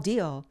small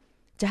deal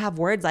to have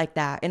words like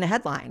that in a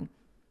headline,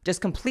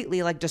 just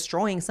completely like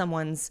destroying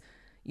someone's,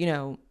 you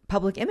know,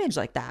 public image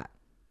like that.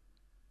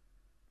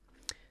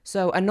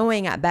 So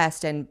annoying at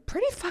best and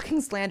pretty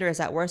fucking slanderous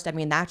at worst. I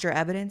mean, that's your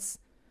evidence?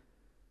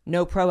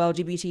 No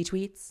pro-LGBT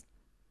tweets?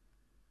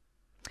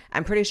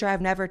 I'm pretty sure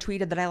I've never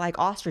tweeted that I like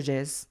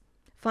ostriches.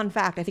 Fun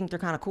fact, I think they're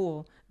kind of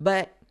cool.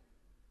 But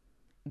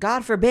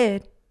God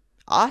forbid,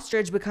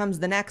 ostrich becomes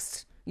the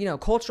next, you know,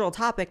 cultural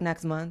topic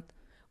next month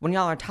when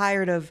y'all are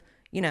tired of,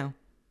 you know,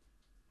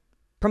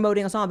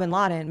 promoting Osama Bin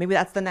Laden. Maybe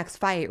that's the next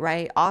fight,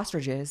 right?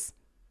 Ostriches.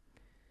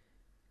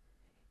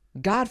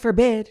 God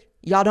forbid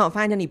y'all don't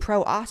find any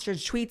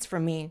pro-ostrich tweets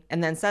from me,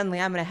 and then suddenly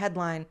I'm in a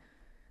headline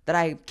that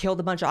I killed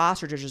a bunch of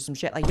ostriches or some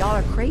shit. Like, y'all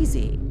are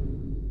crazy.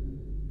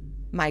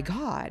 My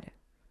God.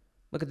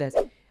 Look at this.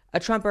 A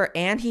Trumper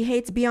and he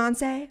hates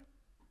Beyonce?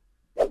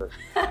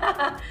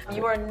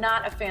 You are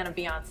not a fan of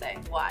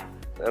Beyonce. Why?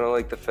 I don't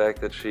like the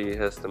fact that she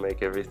has to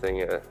make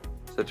everything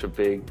such a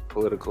big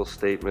political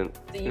statement.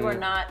 So you are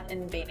not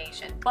in Bay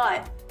Nation,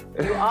 but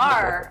you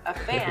are a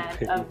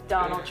fan of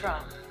Donald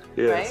Trump,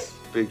 yes,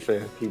 right? Big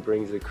fan. He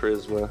brings a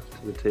charisma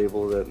to the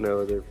table that no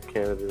other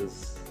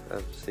candidates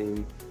I've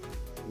seen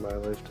in my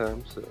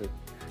lifetime, so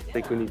I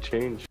think we need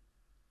change.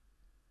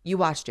 You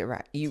watched it,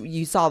 right?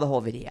 You saw the whole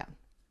video.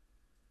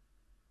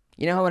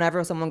 You know how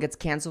whenever someone gets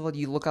canceled,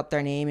 you look up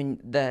their name and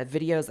the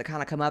videos that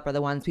kind of come up are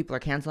the ones people are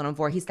canceling them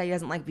for? He said he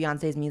doesn't like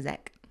Beyonce's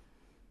music.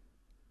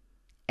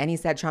 And he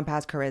said Trump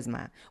has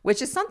charisma,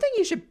 which is something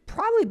you should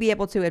probably be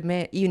able to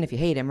admit, even if you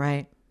hate him,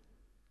 right?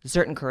 A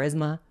certain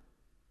charisma.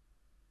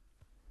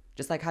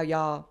 Just like how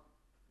y'all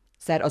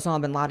said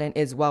Osama Bin Laden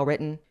is well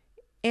written.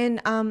 And,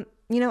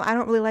 you know, I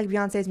don't really like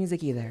Beyonce's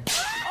music either.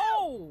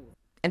 Oh!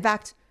 In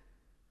fact,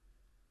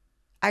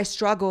 I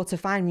struggle to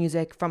find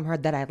music from her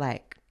that I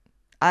like.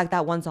 I like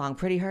that one song,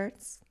 Pretty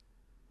Hurts.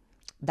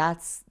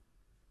 That's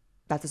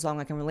that's a song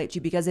I can relate to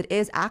because it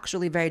is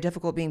actually very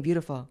difficult being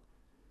beautiful.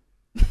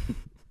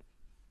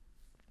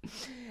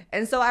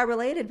 And so I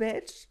related,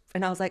 bitch.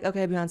 And I was like,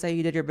 okay, Beyonce,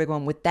 you did your big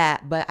one with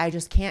that. But I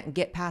just can't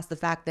get past the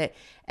fact that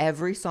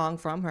every song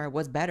from her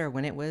was better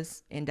when it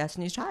was in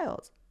Destiny's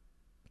Child.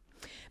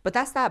 But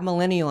that's that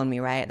millennial in me,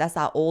 right? That's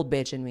that old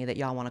bitch in me that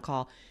y'all want to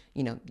call,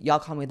 you know, y'all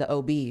call me the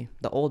OB,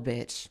 the old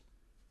bitch.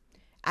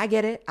 I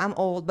get it. I'm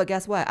old. But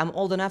guess what? I'm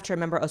old enough to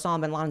remember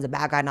Osama Bin Laden's a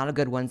bad guy, not a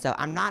good one. So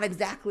I'm not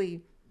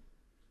exactly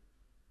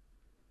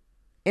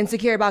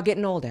insecure about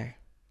getting older.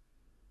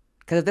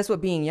 Because if that's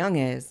what being young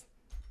is,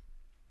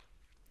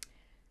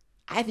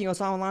 I think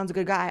Osama Bin Laden's a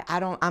good guy.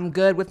 I'm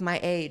good with my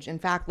age. In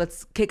fact,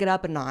 let's kick it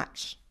up a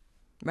notch,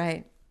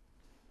 right?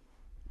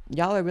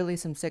 Y'all are really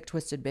some sick,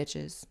 twisted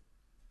bitches.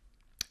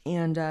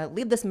 And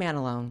leave this man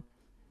alone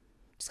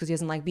just because he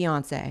doesn't like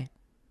Beyonce,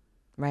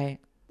 right?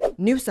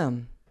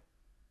 Newsom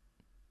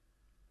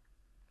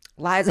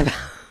lies about...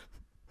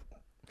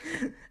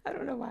 I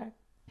don't know why.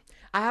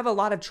 I have a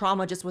lot of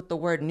trauma just with the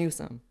word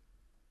Newsom.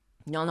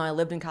 Y'all know I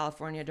lived in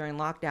California during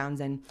lockdowns,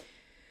 and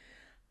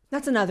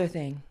that's another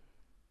thing.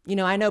 You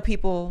know, I know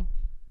people,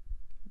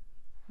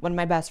 one of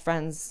my best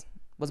friends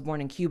was born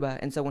in Cuba.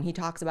 And so when he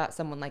talks about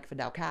someone like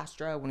Fidel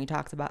Castro, when he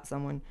talks about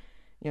someone,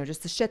 you know,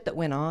 just the shit that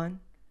went on,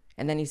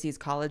 and then he sees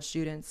college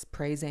students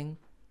praising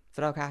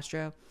Fidel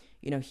Castro,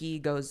 you know, he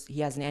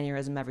has an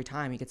aneurysm every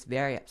time. He gets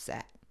very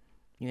upset.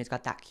 You know, he's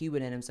got that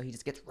Cuban in him, so he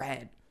just gets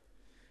red.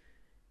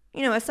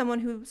 You know, as someone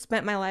who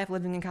spent my life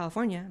living in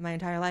California, my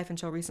entire life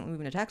until recently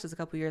moving to Texas a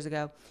couple years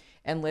ago,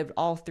 and lived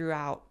all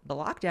throughout the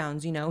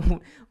lockdowns, you know,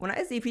 when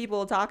I see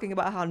people talking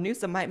about how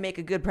Newsom might make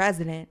a good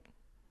president,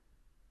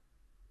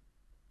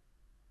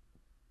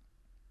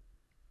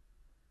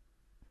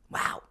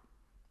 wow.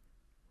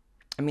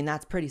 I mean,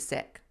 that's pretty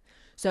sick.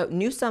 So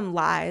Newsom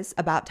lies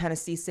about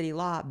Tennessee city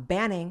law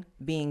banning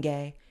being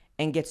gay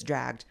and gets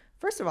dragged.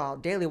 First of all,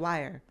 Daily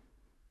Wire,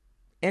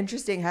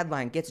 interesting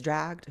headline, gets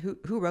dragged.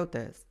 Who wrote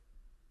this?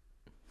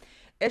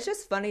 It's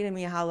just funny to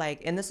me how,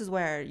 like, and this is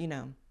where, you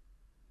know,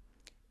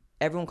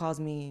 everyone calls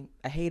me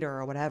a hater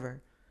or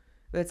whatever.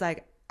 But it's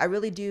like, I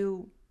really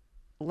do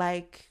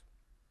like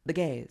the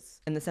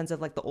gays in the sense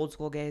of like the old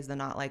school gays. They're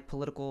not like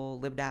political,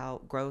 lived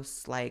out,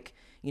 gross, like,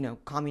 you know,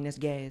 communist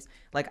gays.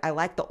 Like, I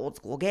like the old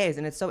school gays.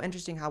 And it's so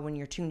interesting how when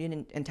you're tuned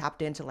in and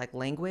tapped into like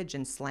language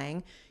and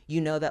slang, you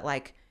know that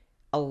like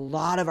a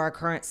lot of our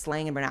current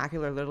slang and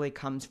vernacular literally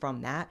comes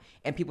from that.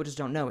 And people just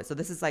don't know it. So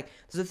this is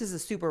a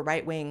super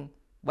right-wing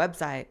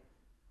website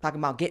talking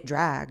about get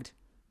dragged.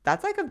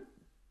 That's like a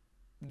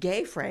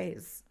gay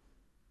phrase.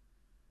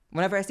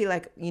 Whenever I see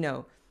like, you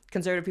know,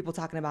 conservative people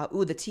talking about,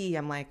 ooh, the T,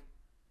 I'm like,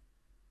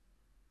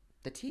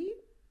 the T?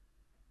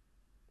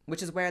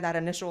 Which is where that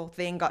initial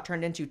thing got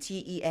turned into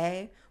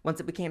TEA once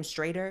it became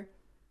straighter.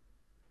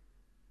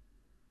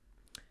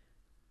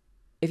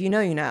 If you know,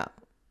 you know.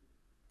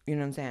 You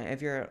know what I'm saying?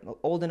 If you're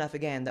old enough,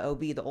 again, the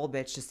OB, the old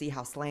bitch, to see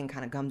how slang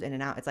kind of comes in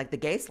and out. It's like the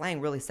gay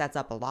slang really sets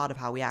up a lot of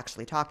how we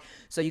actually talk.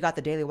 So you got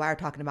the Daily Wire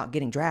talking about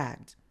getting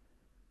dragged.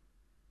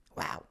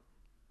 Wow.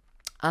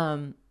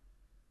 Comment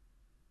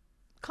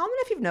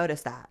if you've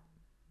noticed that.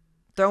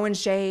 Throwing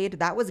shade,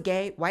 that was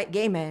gay, white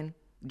gay men,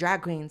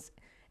 drag queens,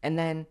 and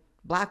then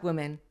black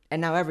women,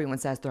 and now everyone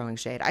says throwing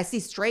shade. I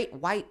see straight,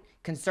 white,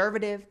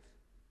 conservative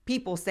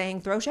people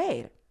saying throw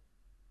shade.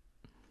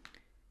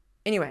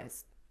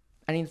 Anyways,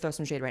 I need to throw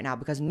some shade right now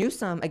because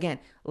Newsom, again,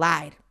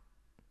 liar,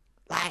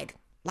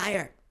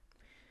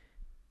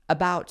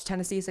 about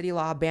Tennessee city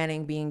law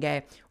banning being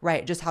gay.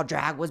 Right, just how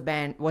drag was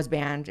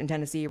banned in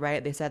Tennessee,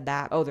 right? They said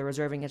that, oh, they're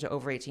reserving it to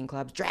over 18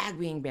 clubs. Drag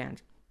being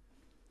banned.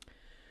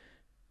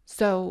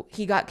 So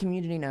he got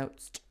community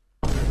notes.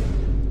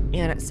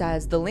 And it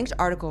says, the linked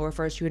article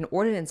refers to an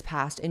ordinance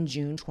passed in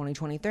June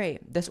 2023.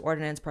 This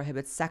ordinance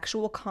prohibits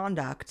sexual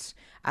conduct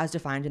as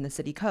defined in the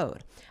city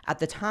code. At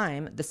the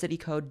time, the city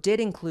code did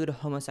include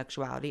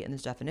homosexuality in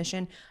this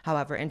definition.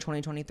 However, in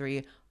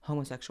 2023,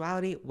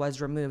 homosexuality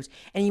was removed.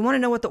 And you want to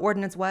know what the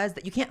ordinance was?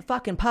 That you can't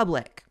fuck in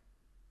public.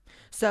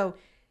 So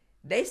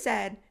they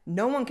said,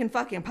 no one can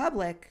fuck in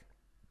public.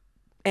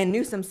 And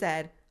Newsom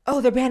said,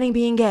 oh, they're banning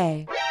being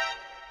gay.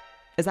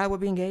 Is that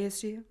what being gay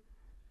is to you?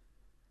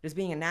 Just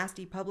being a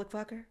nasty public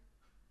fucker?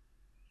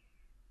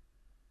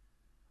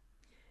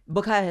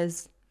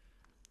 Because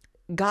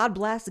God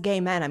bless gay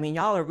men. I mean,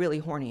 y'all are really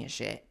horny as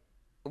shit.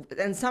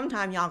 And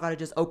sometimes y'all gotta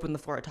just open the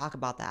floor to talk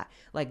about that.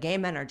 Like, gay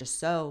men are just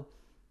so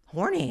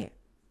horny.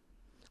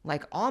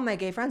 Like, all my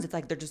gay friends, it's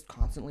like they're just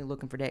constantly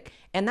looking for dick.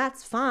 And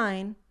that's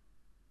fine.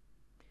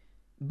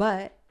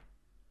 But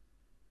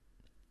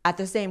at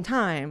the same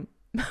time,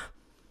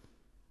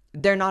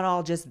 they're not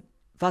all just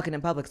fucking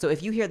in public. So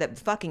if you hear that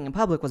fucking in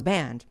public was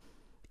banned,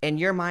 and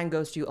your mind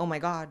goes to, oh my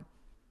God,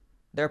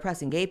 they're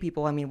oppressing gay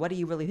people. I mean, what do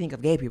you really think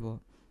of gay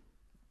people?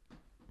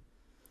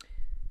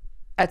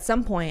 At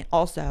some point,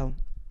 also,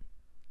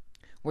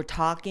 we're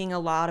talking a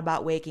lot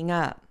about waking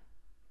up,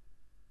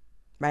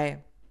 right?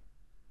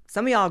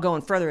 Some of y'all are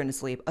going further into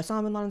sleep.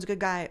 Osama Bin Laden's a good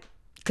guy.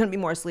 Couldn't be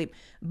more asleep.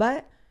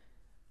 But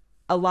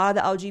a lot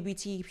of the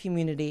LGBT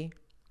community,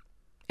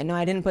 and no,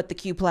 I didn't put the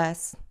Q+,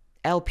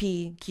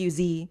 LP,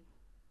 QZ,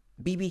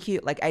 BBQ.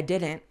 Like, I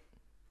didn't.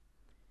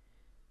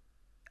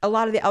 A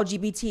lot of the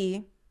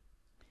LGBT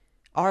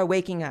are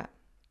waking up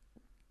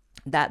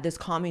that this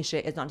commie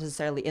shit is not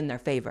necessarily in their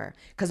favor.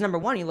 Because number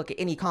one, you look at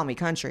any commie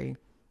country,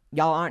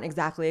 y'all aren't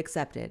exactly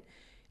accepted.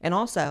 And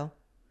also,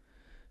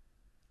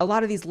 a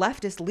lot of these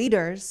leftist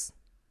leaders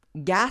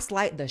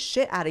gaslight the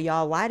shit out of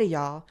y'all, lie to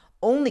y'all,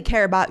 only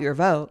care about your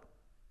vote.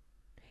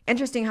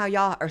 Interesting how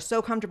y'all are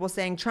so comfortable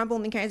saying Trump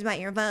only cares about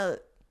your vote.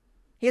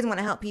 He doesn't want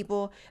to help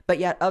people, but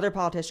yet other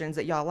politicians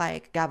that y'all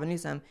like, Gavin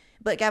Newsom,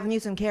 but Gavin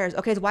Newsom cares.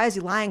 Okay, so why is he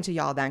lying to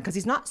y'all then? Because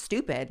he's not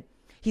stupid.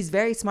 He's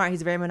very smart.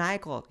 He's very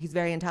maniacal. He's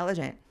very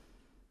intelligent.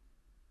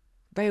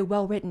 Very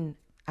well written,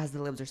 as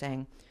the libs are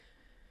saying.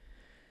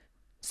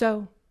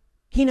 So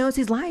he knows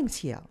he's lying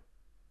to you.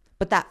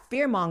 But that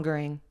fear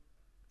mongering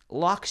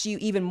locks you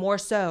even more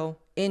so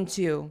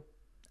into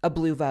a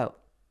blue vote.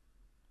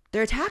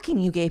 They're attacking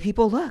you, gay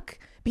people. Look,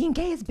 being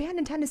gay is banned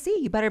in Tennessee.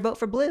 You better vote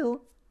for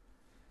blue.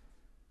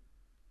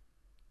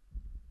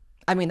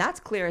 I mean, that's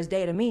clear as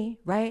day to me,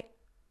 right?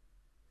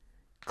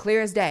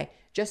 Clear as day.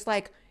 Just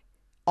like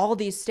all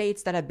these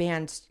states that have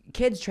banned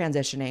kids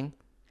transitioning,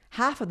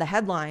 half of the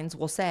headlines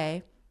will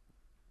say,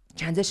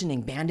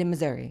 transitioning banned in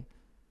Missouri,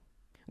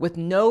 with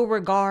no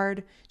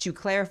regard to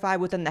clarify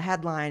within the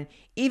headline,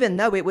 even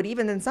though it would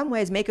even in some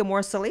ways make a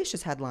more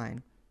salacious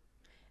headline.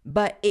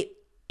 But it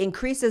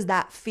increases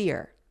that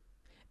fear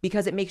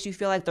because it makes you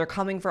feel like they're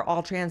coming for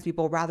all trans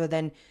people rather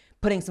than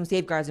putting some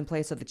safeguards in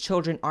place so the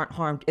children aren't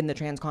harmed in the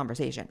trans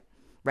conversation,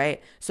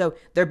 right? So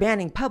they're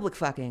banning public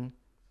fucking.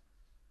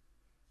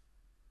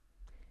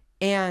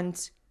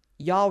 And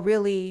y'all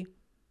really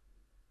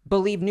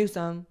believe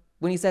Newsom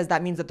when he says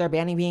that means that they're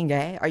banning being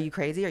gay? Are you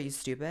crazy? Are you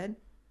stupid?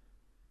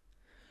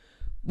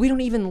 We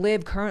don't even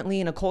live currently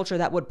in a culture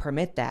that would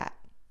permit that.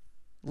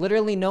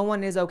 Literally, no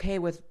one is okay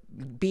with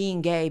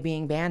being gay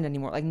being banned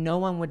anymore. Like, no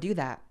one would do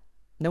that.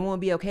 No one would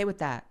be okay with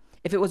that.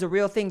 If it was a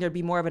real thing, there'd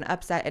be more of an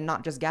upset and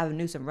not just Gavin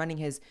Newsom running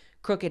his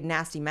crooked,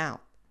 nasty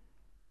mouth.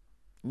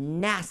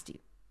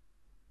 Nasty.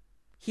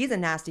 He's a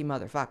nasty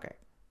motherfucker.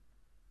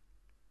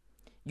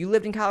 You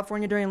lived in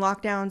California during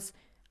lockdowns.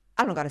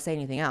 I don't got to say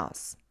anything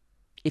else.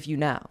 If you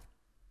know.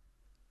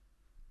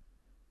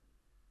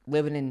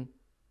 Living in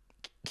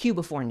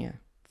Cubafornia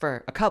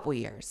for a couple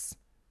years.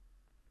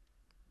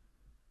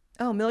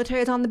 Oh,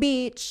 military's on the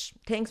beach.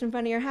 Tanks in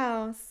front of your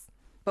house.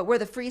 But we're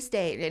the free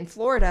state. And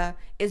Florida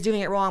is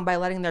doing it wrong by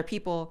letting their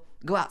people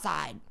go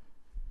outside.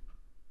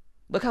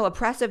 Look how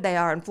oppressive they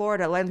are in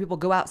Florida, letting people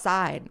go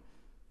outside.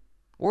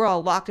 We're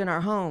all locked in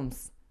our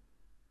homes.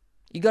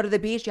 You go to the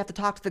beach, you have to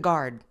talk to the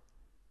guard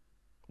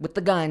with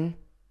the gun.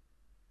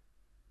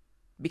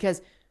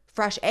 Because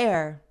fresh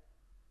air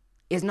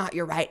is not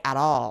your right at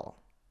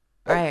all.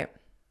 All right.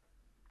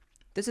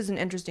 This is an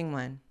interesting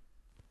one.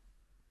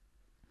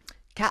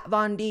 Kat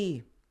Von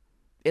D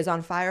is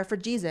on fire for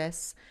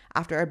Jesus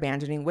after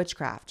abandoning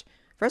witchcraft.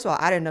 First of all,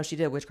 I didn't know she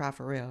did witchcraft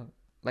for real.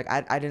 Like,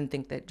 I didn't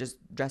think that just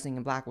dressing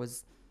in black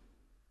was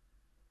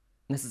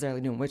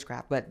necessarily doing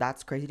witchcraft, but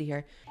that's crazy to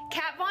hear.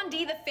 Kat Von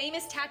D, the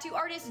famous tattoo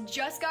artist,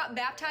 just got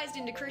baptized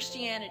into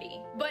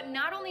Christianity. But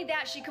not only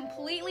that, she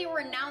completely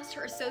renounced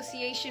her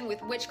association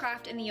with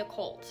witchcraft and the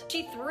occult.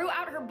 She threw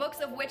out her books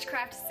of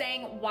witchcraft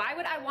saying, why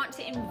would I want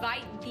to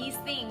invite these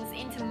things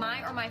into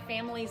my or my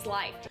family's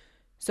life?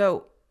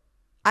 So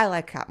I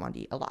like Kat Von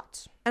D a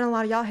lot. And a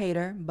lot of y'all hate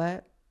her,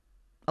 but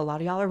a lot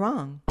of y'all are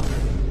wrong.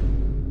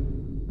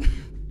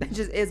 It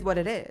just is what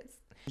it is.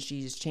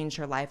 She's changed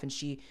her life and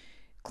she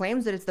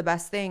claims that it's the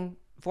best thing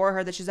for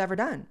her that she's ever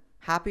done.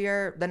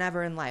 Happier than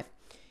ever in life.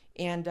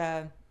 And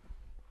a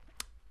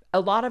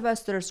lot of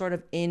us that are sort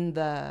of in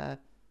the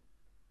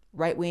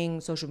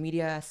right-wing social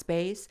media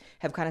space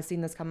have kind of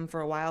seen this coming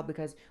for a while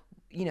because,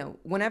 you know,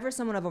 whenever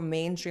someone of a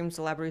mainstream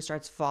celebrity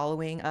starts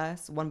following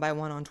us one by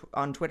one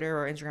on Twitter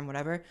or Instagram,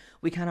 whatever,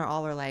 we kind of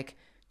all are like,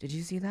 did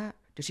you see that?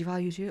 Did she follow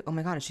you too? Oh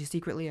my God, is she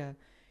secretly a,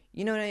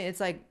 you know what I mean? It's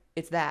like,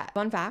 it's that.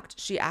 Fun fact,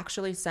 she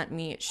actually sent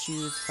me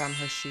shoes from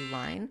her shoe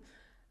line.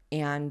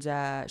 And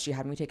she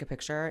had me take a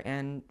picture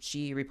and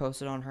she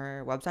reposted on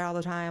her website all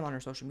the time, on her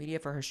social media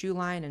for her shoe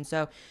line. And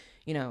so,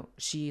 you know,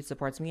 she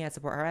supports me, I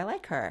support her, I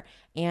like her.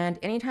 And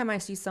anytime I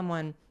see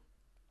someone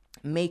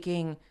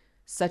making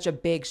such a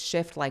big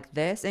shift like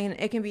this, and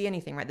it can be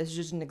anything, right? This is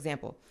just an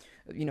example,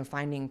 you know,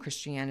 finding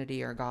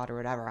Christianity or God or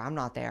whatever. I'm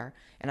not there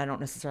and I don't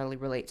necessarily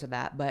relate to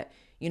that. But,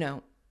 you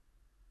know,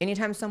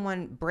 anytime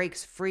someone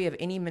breaks free of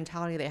any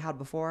mentality they had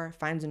before,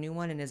 finds a new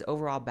one and is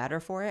overall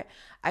better for it,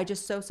 I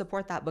just so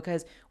support that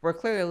because we're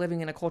clearly living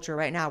in a culture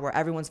right now where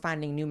everyone's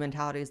finding new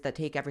mentalities that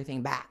take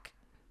everything back,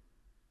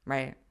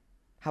 right?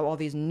 How all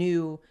these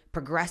new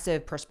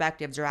progressive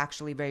perspectives are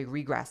actually very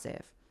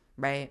regressive,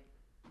 right?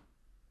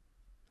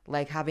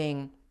 Like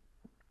having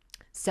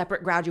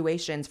separate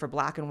graduations for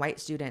Black and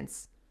white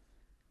students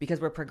because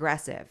we're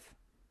progressive,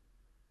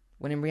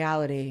 when in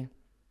reality,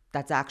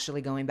 that's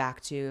actually going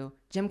back to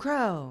Jim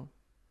Crow,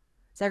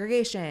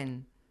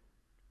 segregation,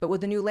 but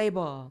with a new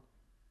label.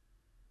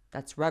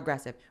 That's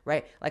regressive,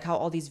 right? Like how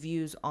all these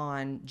views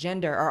on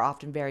gender are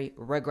often very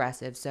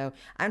regressive. So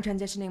I'm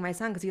transitioning my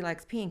son because he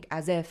likes pink,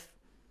 as if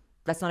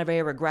that's not a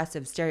very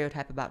regressive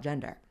stereotype about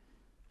gender.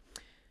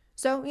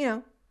 So, you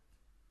know,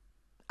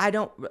 I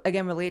don't,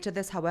 again, relate to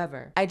this.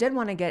 However, I did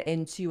want to get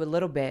into a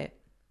little bit,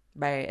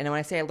 right? And when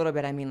I say a little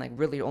bit, I mean like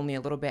really only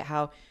a little bit,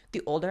 how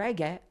the older I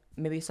get,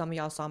 maybe some of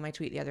y'all saw my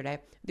tweet the other day,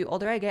 the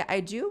older I get, I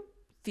do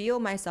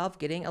feel myself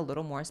getting a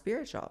little more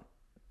spiritual.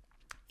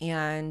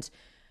 And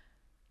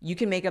you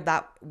can make of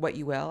that what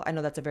you will. I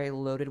know that's a very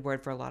loaded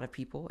word for a lot of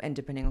people. And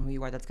depending on who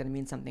you are, that's going to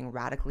mean something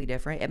radically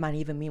different. It might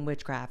even mean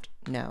witchcraft.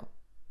 No,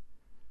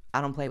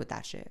 I don't play with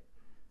that shit.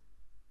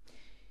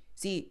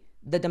 See,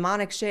 the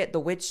demonic shit, the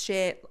witch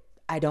shit,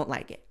 I don't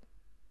like it.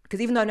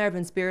 Because even though I've never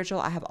been spiritual,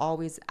 I have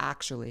always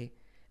actually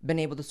been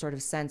able to sort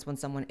of sense when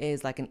someone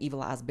is like an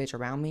evil ass bitch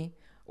around me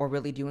or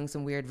really doing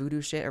some weird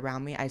voodoo shit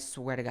around me. I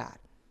swear to God.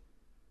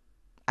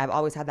 I've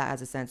always had that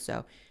as a sense.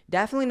 So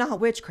definitely not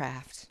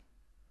witchcraft.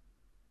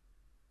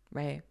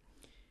 Right?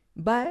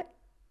 But,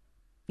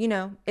 you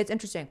know, it's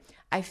interesting.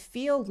 I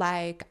feel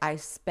like I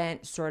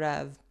spent sort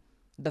of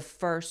the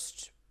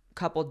first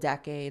couple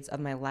decades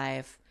of my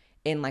life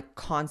in like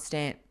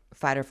constant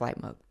fight or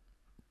flight mode.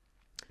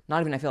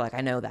 Not even I feel like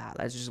I know that.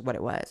 That's just what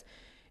it was.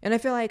 And I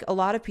feel like a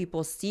lot of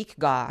people seek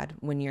God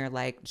when you're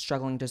like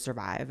struggling to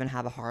survive and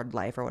have a hard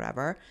life or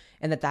whatever.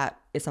 And that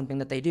is something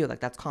that they do. Like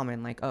that's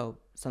common. Like, oh,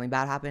 something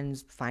bad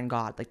happens, find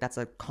God. Like that's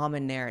a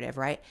common narrative,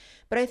 right?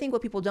 But I think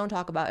what people don't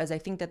talk about is I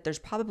think that there's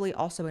probably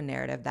also a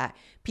narrative that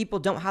people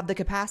don't have the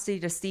capacity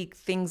to seek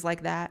things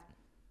like that.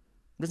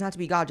 It doesn't have to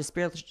be God, just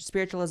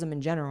spiritualism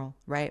in general,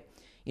 right?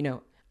 You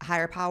know,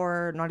 higher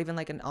power, not even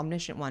like an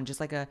omniscient one,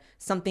 just like a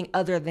something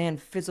other than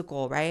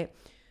physical, right?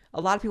 A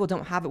lot of people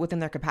don't have it within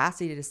their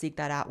capacity to seek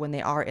that out when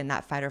they are in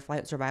that fight or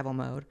flight survival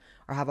mode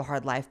or have a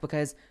hard life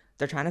because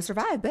they're trying to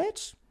survive,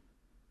 bitch.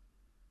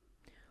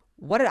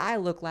 What did I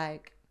look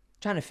like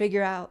trying to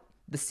figure out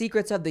the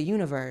secrets of the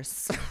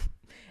universe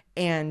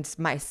and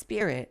my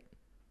spirit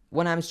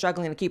when I'm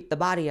struggling to keep the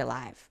body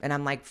alive and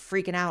I'm like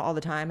freaking out all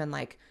the time and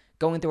like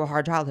going through a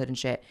hard childhood and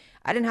shit?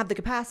 I didn't have the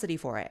capacity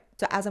for it.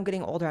 So as I'm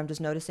getting older, I'm just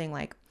noticing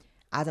like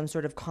as I'm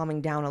sort of calming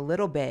down a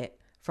little bit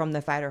from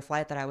the fight or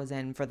flight that I was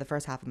in for the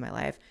first half of my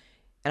life.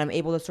 And I'm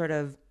able to sort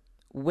of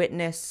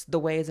witness the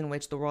ways in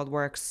which the world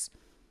works,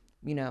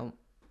 you know,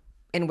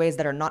 in ways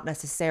that are not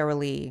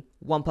necessarily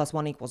 1 +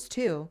 1 =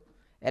 2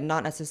 and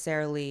not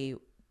necessarily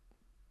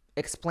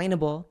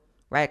explainable,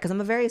 right? Because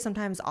I'm a very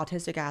sometimes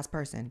autistic ass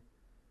person,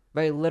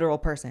 very literal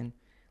person.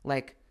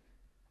 Like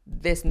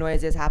this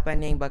noise is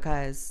happening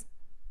because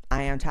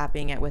I am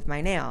tapping it with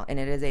my nail and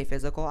it is a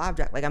physical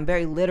object. Like I'm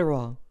very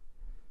literal,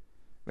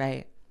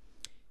 right?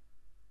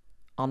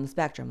 On the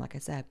spectrum, like I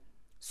said.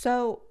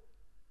 So,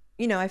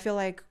 you know, I feel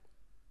like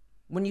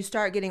when you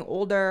start getting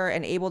older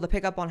and able to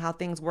pick up on how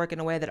things work in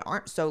a way that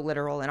aren't so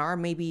literal and are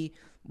maybe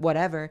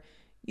whatever,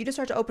 you just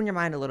start to open your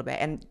mind a little bit.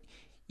 And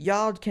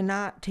y'all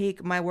cannot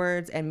take my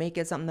words and make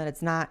it something that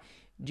it's not.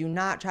 Do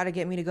not try to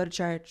get me to go to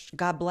church.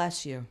 God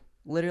bless you.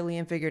 Literally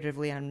and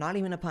figuratively. And I'm not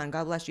even a pun.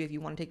 God bless you if you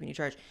want to take me to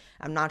church.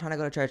 I'm not trying to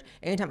go to church.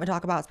 Anytime I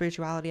talk about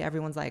spirituality,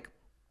 everyone's like,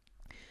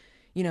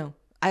 you know,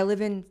 I live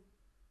in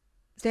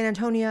San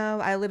Antonio,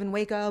 I live in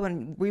Waco,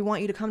 and we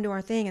want you to come to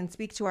our thing and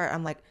speak to our,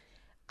 I'm like,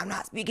 I'm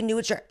not speaking to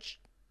a church.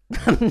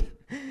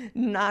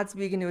 Not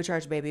speaking to a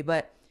church, baby.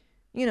 But,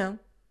 you know,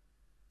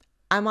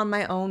 I'm on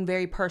my own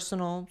very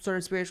personal sort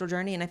of spiritual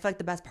journey. And I feel like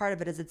the best part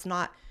of it is it's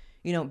not,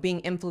 you know,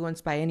 being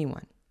influenced by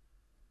anyone.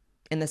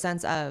 In the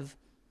sense of,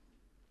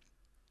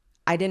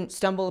 I didn't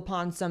stumble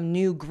upon some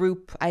new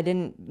group. I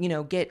didn't, you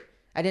know,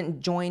 I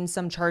didn't join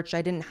some church.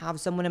 I didn't have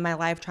someone in my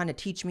life trying to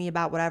teach me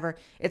about whatever.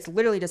 It's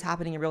literally just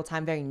happening in real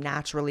time, very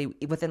naturally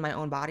within my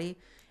own body.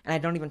 And I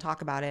don't even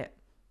talk about it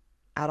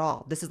at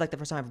all. This is like the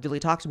first time I've really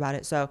talked about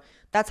it. So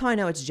that's how I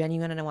know it's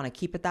genuine and I want to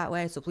keep it that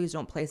way. So please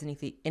don't place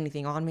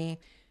anything on me.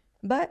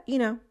 But, you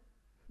know,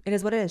 it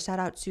is what it is. Shout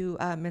out to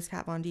Miss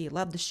Kat Von D.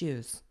 Love the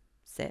shoes,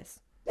 sis.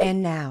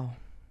 And now,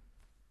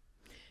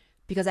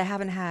 because I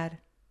haven't had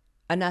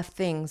enough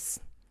things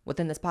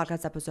within this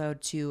podcast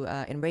episode to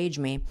enrage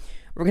me,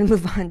 we're going to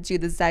move on to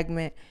the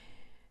segment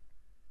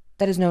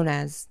that is known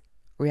as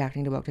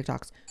reacting to woke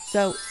TikToks.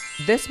 So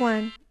this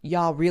one,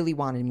 y'all really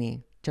wanted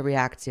me to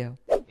react to.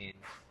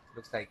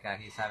 Looks like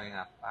he's having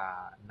a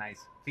nice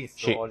feast.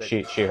 She,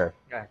 her.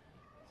 Yeah.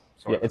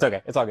 Yeah, it's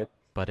okay. It's all good.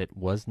 But it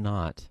was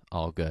not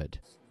all good.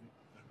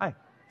 Hi.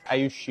 I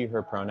use she,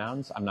 her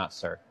pronouns. I'm not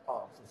sir.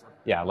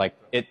 Yeah, like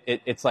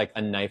it's like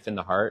a knife in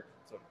the heart.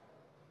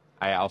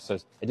 I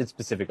did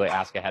specifically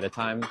ask ahead of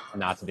time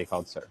not to be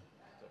called sir.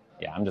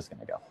 Yeah, I'm just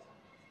going to go.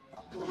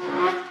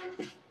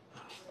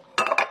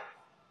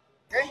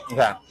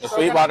 Okay. The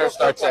sweet water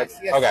starts at,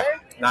 yes, okay.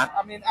 Sir?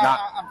 I'm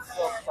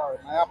so sorry.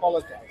 I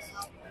apologize.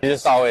 It's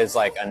just always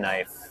like a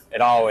knife.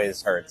 It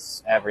always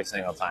hurts every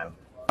single time.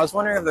 I was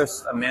wondering if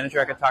there's a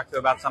manager I could talk to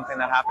about something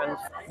that happened.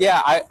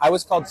 Yeah, I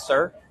was called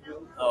sir.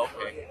 Oh,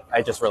 okay.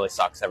 It just really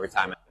sucks every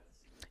time.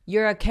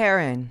 You're a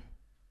Karen.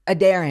 A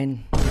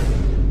Darren.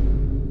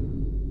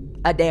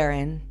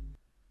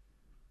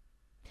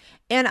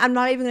 And I'm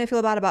not even going to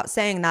feel bad about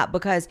saying that,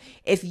 because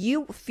if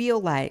you feel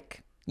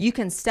like you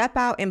can step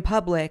out in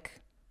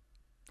public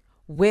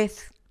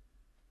with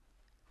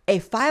a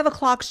 5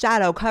 o'clock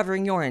shadow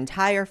covering your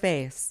entire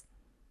face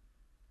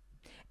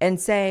and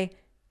say,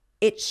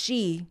 it's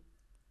she,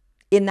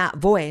 in that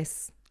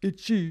voice,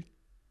 it's she,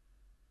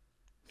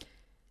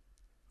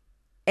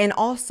 and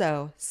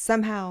also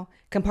somehow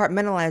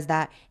compartmentalize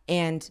that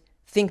and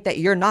think that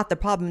you're not the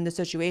problem in the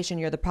situation,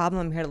 you're the problem,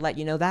 I'm here to let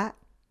you know that.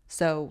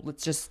 So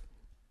let's just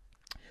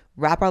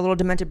wrap our little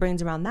demented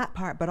brains around that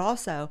part. But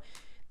also,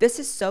 this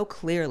is so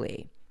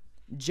clearly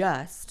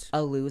just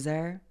a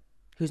loser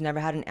who's never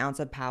had an ounce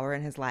of power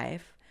in his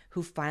life,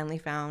 who finally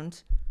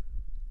found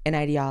an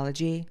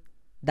ideology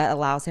that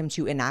allows him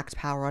to enact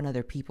power on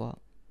other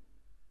people.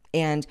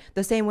 And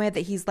the same way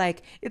that he's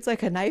like, it's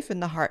like a knife in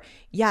the heart.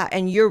 Yeah,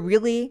 and you're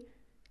really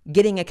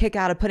getting a kick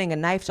out of putting a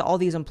knife to all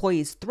these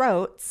employees'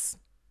 throats,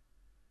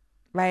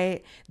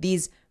 right?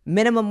 These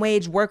minimum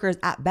wage workers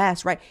at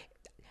best, right?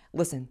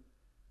 Listen,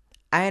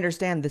 I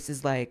understand this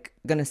is like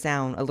gonna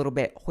sound a little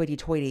bit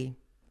hoity-toity,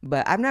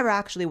 but I've never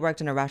actually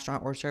worked in a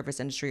restaurant or service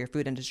industry or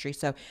food industry.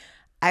 So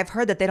I've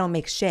heard that they don't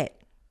make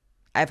shit.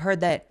 I've heard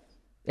that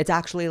it's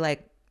actually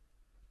like,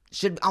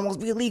 should almost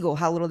be illegal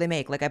how little they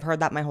make. Like, I've heard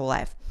that my whole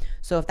life.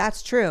 So if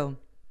that's true,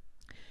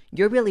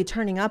 you're really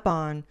turning up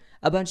on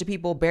a bunch of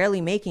people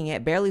barely making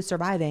it, barely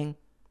surviving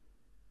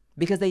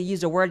because they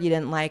used a word you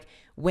didn't like,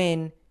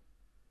 when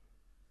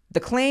the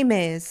claim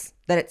is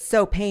that it's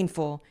so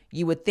painful,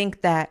 you would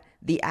think that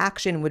the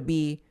action would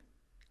be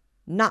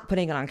not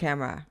putting it on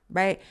camera,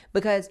 right?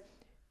 Because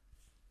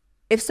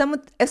if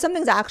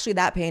something's actually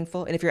that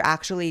painful, and if you're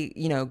actually,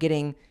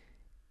 getting,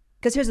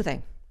 because here's the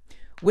thing,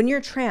 when you're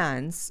a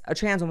trans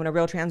woman, a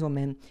real trans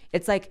woman,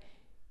 it's like,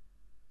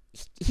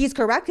 he's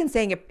correct in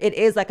saying it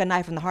is like a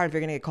knife in the heart if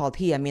you're gonna get called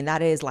he. I mean,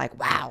 that is like,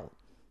 wow.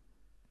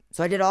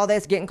 So I did all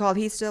this getting called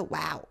he still,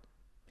 wow.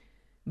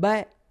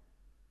 But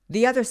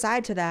the other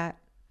side to that,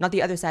 not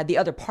the other side, the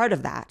other part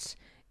of that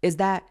is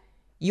that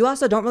you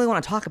also don't really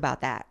want to talk about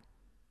that.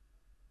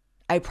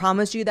 I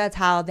promise you that's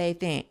how they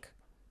think.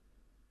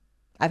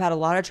 I've had a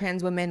lot of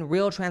trans women,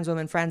 real trans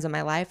women friends in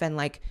my life, and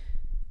like,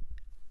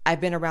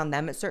 I've been around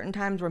them at certain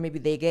times where maybe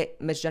they get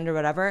misgendered or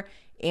whatever,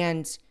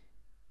 and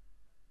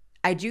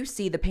I do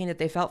see the pain that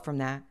they felt from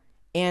that.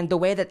 And the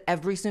way that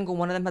every single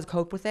one of them has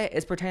coped with it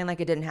is pretending like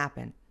it didn't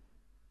happen.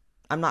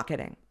 I'm not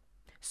kidding.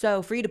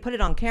 So for you to put it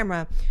on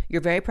camera,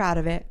 you're very proud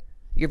of it.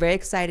 You're very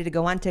excited to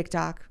go on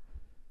TikTok,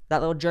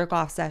 that little jerk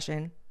off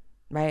session,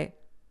 right?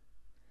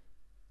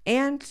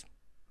 And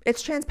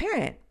it's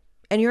transparent.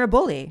 And you're a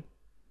bully.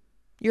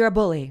 You're a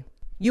bully.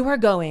 You are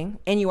going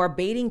and you are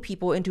baiting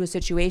people into a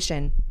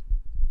situation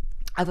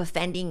of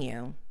offending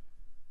you,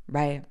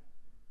 right?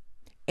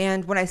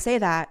 And when I say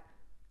that,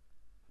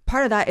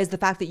 part of that is the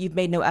fact that you've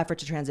made no effort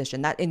to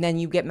transition. And then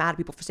you get mad at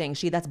people for saying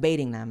she. That's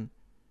baiting them.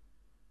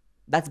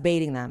 That's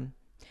baiting them.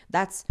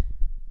 That's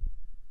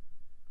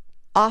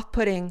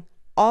off-putting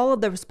all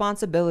of the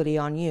responsibility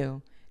on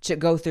you to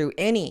go through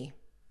any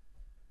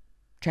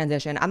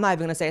transition. I'm not even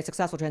going to say a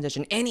successful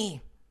transition.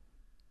 Any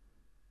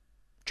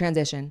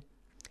transition.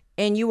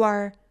 And you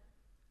are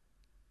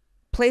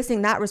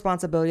placing that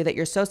responsibility that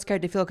you're so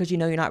scared to feel because you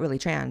know you're not really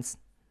trans.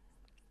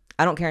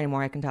 I don't care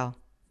anymore, I can tell.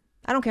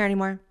 I don't care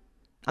anymore.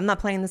 I'm not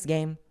playing this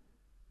game.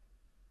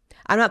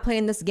 I'm not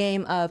playing this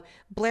game of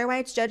Blaire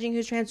White's judging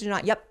who's trans or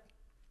not. Yep,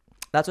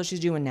 that's what she's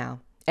doing now.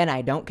 And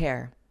I don't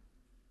care.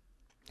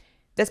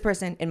 This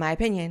person, in my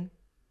opinion,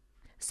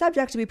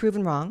 subject to be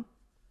proven wrong.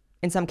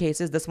 In some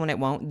cases, this one it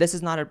won't. This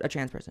is not a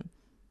trans person.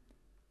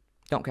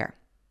 Don't care.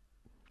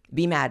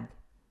 Be mad.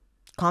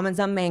 Comment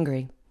something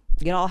angry.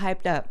 Get all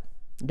hyped up.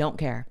 Don't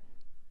care.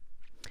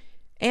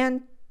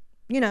 And,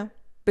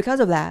 because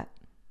of that,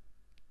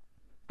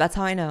 that's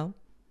how I know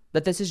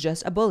that this is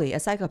just a bully, a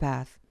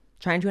psychopath,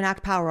 trying to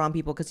enact power on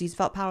people because he's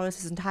felt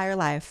powerless his entire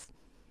life.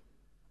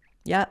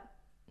 Yep.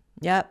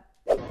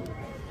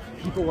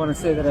 People want to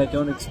say that I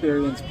don't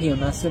experience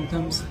PMS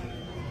symptoms,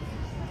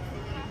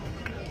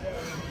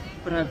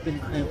 but I've been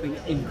cramping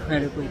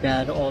incredibly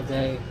bad all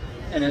day,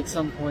 and at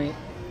some point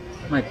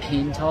my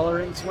pain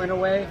tolerance went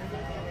away,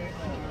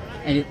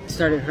 and it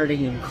started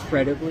hurting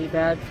incredibly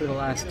bad for the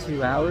last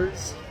 2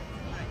 hours.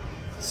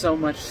 So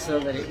much so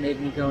that it made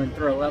me go and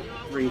throw up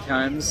 3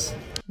 times.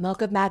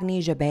 Milk of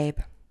magnesia, babe.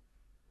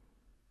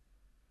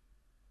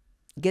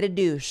 Get a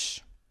douche.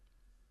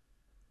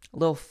 A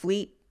little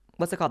fleet,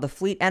 what's it called? The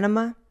fleet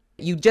enema.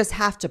 You just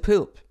have to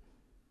poop.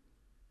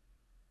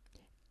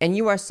 And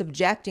you are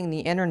subjecting the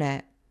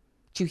internet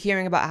to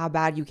hearing about how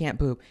bad you can't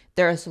poop.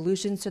 There are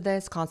solutions to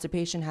this.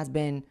 Constipation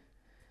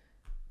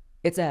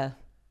it's a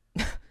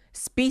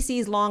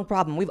species long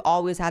problem. We've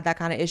always had that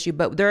kind of issue,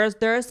 but there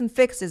are some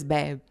fixes,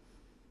 babe.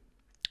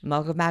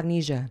 Milk of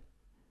magnesia.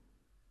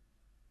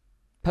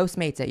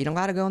 Postmates it. You don't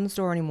got to go in the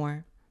store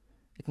anymore.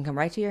 It can come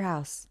right to your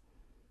house.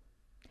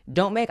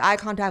 Don't make eye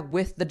contact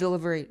with the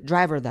delivery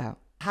driver though.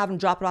 Have them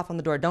drop it off on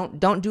the door.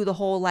 Don't do the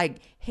whole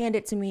hand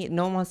it to me.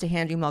 No one wants to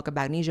hand you milk of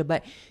magnesia,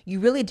 but you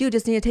really do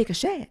just need to take a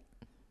shit.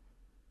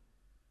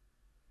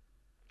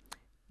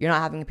 You're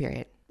not having a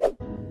period.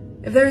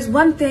 If there is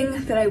one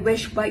thing that I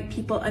wish white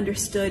people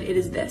understood, it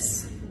is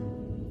this.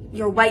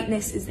 Your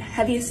whiteness is the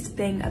heaviest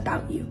thing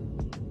about you.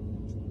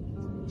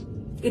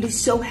 It is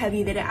so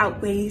heavy that it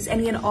outweighs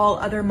any and all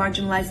other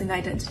marginalizing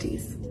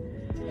identities.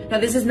 Now,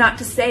 this is not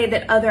to say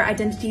that other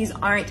identities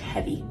aren't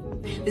heavy.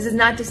 This is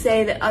not to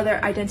say that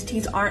other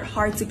identities aren't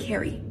hard to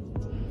carry.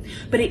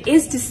 But it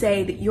is to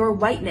say that your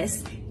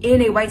whiteness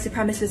in a white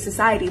supremacist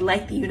society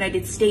like the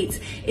United States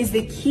is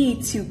the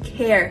key to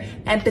care,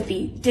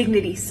 empathy,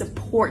 dignity,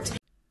 support.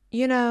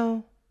 You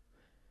know,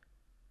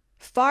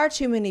 far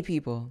too many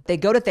people, they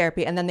go to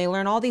therapy and then they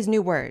learn all these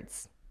new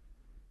words,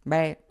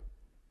 right?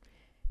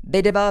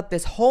 They develop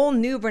this whole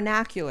new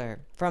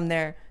vernacular from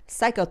their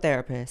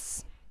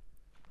psychotherapists,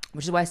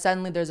 which is why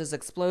suddenly there's this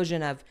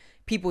explosion of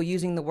people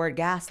using the word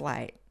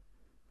gaslight,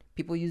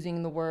 people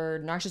using the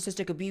word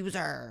narcissistic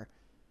abuser,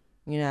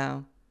 you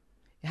know,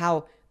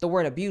 how the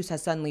word abuse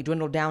has suddenly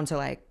dwindled down to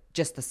like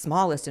just the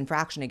smallest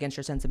infraction against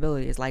your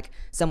sensibilities, like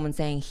someone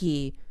saying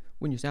he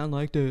when you sound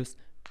like this,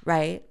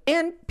 right?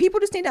 And people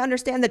just need to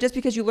understand that just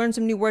because you learn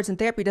some new words in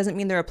therapy doesn't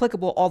mean they're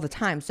applicable all the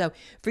time. So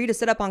for you to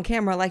sit up on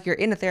camera like you're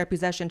in a therapy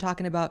session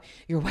talking about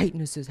your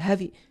whiteness is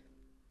heavy,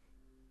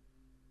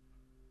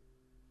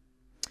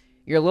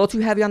 you're a little too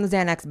heavy on the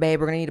Xanax,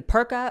 babe. We're gonna need to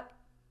perk up,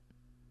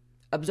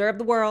 observe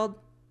the world,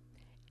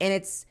 and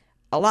it's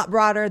a lot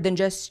broader than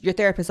just your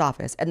therapist's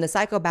office. And the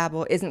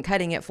psychobabble isn't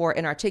cutting it for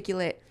an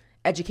articulate,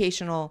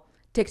 educational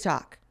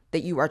TikTok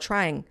that you are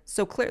trying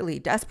so clearly,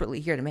 desperately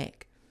here to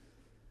make.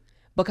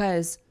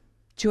 Because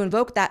to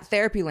invoke that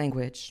therapy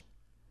language,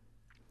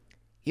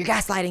 you're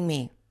gaslighting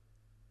me.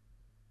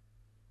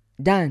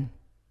 Done.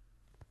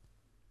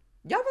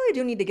 Y'all really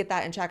do need to get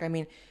that in check. I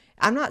mean,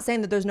 I'm not saying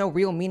that there's no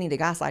real meaning to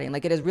gaslighting.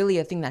 Like, it is really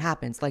a thing that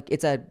happens. Like,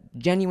 it's a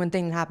genuine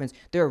thing that happens.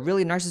 There are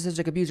really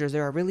narcissistic abusers.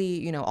 There are really,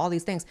 you know, all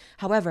these things.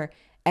 However,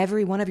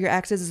 every one of your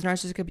exes is a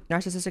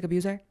narcissistic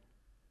abuser.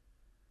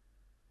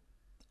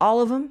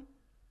 All of them.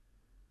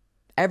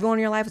 Everyone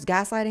in your life is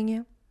gaslighting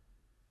you.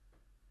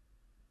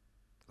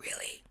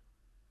 Really?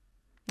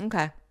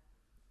 Okay.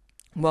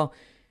 Well,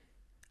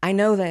 I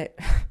know that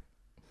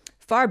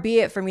far be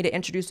it for me to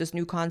introduce this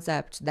new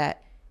concept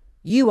that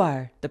you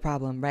are the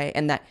problem, right?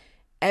 And that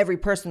every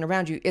person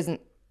around you isn't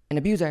an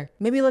abuser.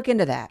 Maybe look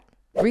into that.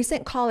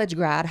 Recent college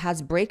grad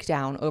has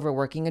breakdown over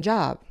working a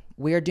job.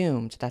 We're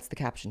doomed. That's the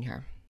caption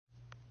here.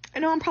 I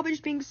know I'm probably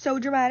just being so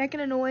dramatic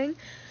and annoying,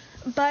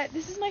 but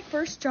this is my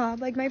first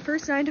job, like my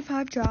first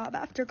 9-to-5 job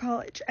after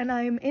college, and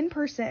I'm in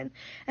person,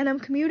 and I'm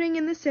commuting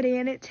in the city,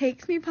 and it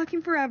takes me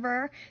fucking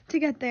forever to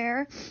get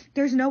there.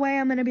 There's no way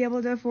I'm gonna be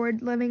able to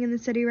afford living in the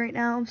city right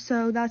now,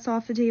 so that's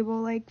off the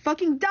table. Like,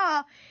 fucking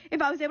duh!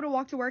 If I was able to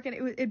walk to work, and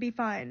it'd be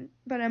fine,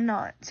 but I'm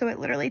not. So it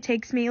literally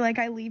takes me, like,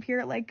 I leave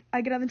here, like,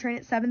 I get on the train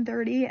at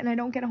 7:30, and I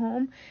don't get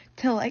home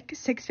till, like,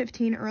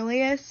 6:15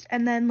 earliest,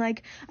 and then,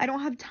 like, I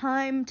don't have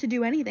time to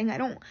do anything.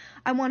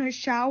 I want to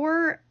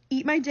shower,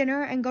 eat my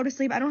dinner, and go to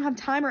sleep. I don't have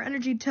time or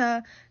energy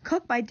to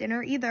cook my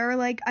dinner either.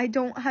 Like, I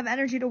don't have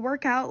energy to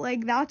work out.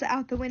 Like, that's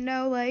out the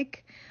window.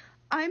 Like,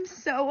 I'm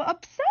so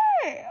upset.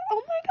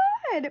 Oh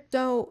my God.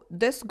 So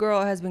this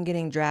girl has been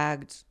getting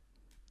dragged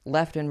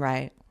left and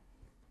right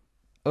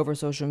over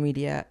social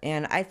media,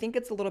 and I think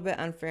it's a little bit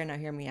unfair. Now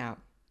hear me out.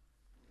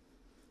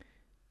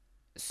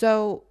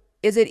 So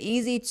is it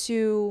easy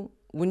to,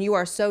 when you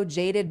are so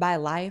jaded by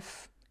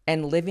life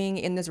and living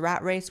in this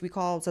rat race we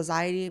call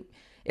society,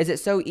 is it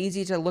so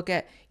easy to look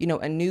at, you know,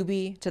 a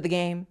newbie to the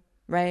game,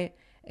 right?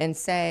 And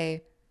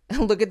say,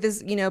 look at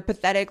this, you know,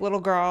 pathetic little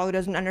girl who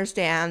doesn't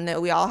understand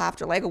that we all have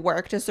to like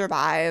work to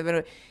survive.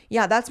 And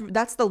yeah,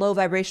 that's the low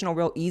vibrational,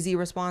 real easy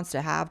response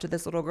to have to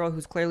this little girl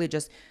who's clearly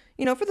just,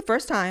 you know, for the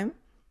first time,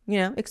 you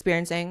know,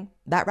 experiencing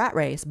that rat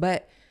race.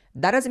 But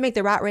that doesn't make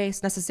the rat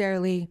race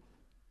necessarily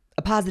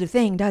a positive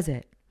thing, does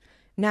it?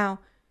 Now,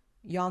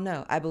 y'all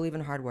know I believe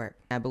in hard work.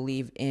 I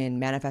believe in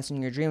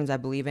manifesting your dreams. I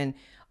believe in,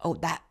 oh,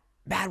 that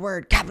bad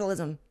word,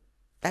 capitalism.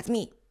 That's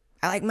me.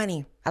 I like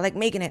money. I like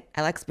making it.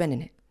 I like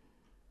spending it.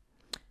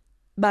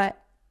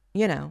 But,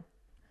 you know,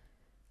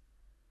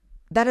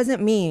 that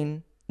doesn't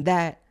mean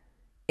that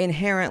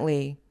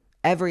inherently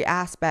every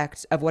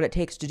aspect of what it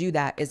takes to do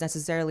that is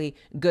necessarily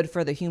good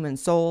for the human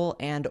soul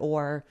and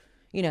or,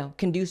 you know,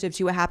 conducive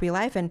to a happy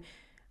life. And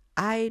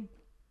I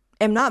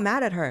am not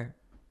mad at her.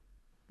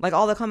 Like,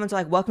 all the comments are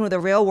like, welcome to the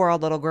real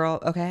world, little girl.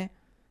 Okay.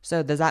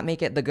 So does that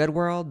make it the good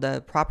world,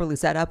 the properly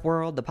set up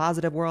world, the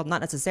positive world? Not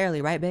necessarily,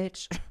 right,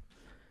 bitch?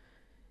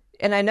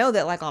 And I know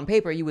that, like, on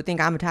paper, you would think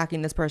I'm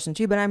attacking this person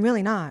too, but I'm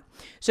really not.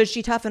 So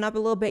she toughen up a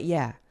little bit?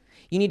 Yeah.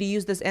 You need to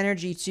use this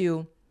energy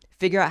to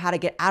figure out how to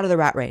get out of the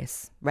rat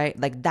race, right?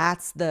 Like,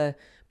 that's the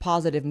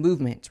positive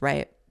movement,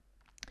 right?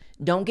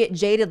 Don't get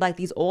jaded like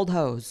these old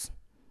hoes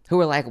who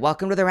are like,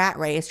 welcome to the rat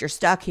race. You're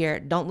stuck here.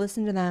 Don't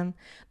listen to them.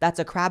 That's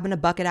a crab in a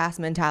bucket ass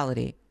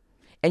mentality.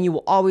 And you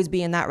will always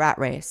be in that rat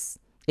race.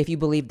 If you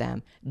believe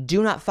them,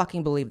 do not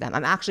fucking believe them.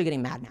 I'm actually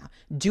getting mad now.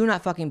 Do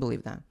not fucking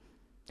believe them.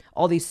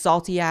 All these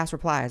salty ass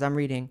replies I'm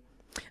reading.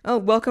 Oh,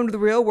 welcome to the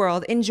real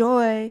world.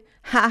 Enjoy.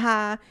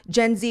 Haha.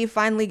 Gen Z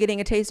finally getting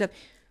a taste of.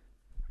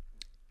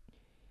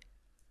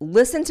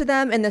 listen to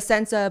them in the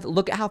sense of,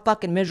 look at how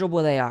fucking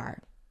miserable they are.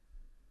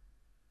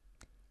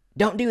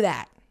 Don't do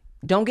that.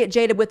 Don't get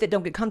jaded with it.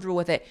 Don't get comfortable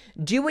with it.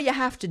 Do what you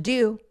have to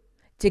do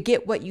to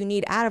get what you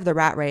need out of the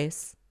rat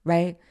race,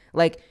 right?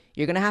 Like,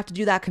 you're going to have to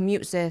do that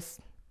commute, sis.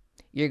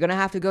 You're going to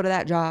have to go to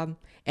that job,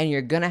 and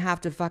you're going to have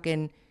to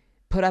fucking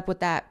put up with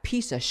that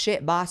piece of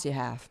shit boss you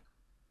have.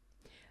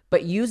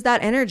 But use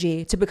that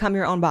energy to become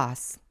your own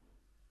boss.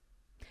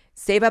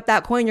 Save up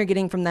that coin you're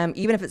getting from them,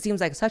 even if it seems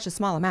like such a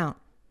small amount.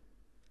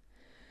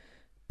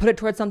 Put it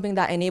towards something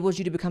that enables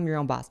you to become your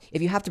own boss.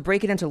 If you have to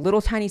break it into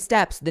little tiny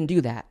steps, then do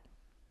that.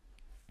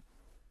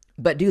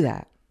 But do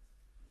that.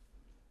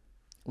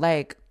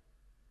 Like,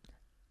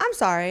 I'm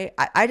sorry.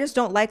 I just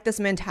don't like this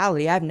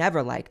mentality. I've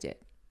never liked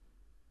it.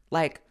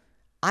 Like,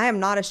 I am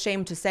not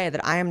ashamed to say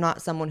that I am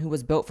not someone who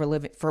was built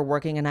for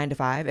working a 9 to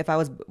 5. If I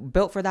was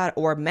built for that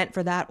or meant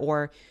for that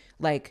or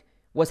like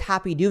was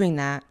happy doing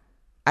that,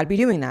 I'd be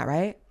doing that,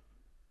 right?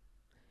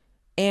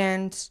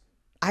 And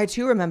I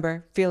too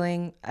remember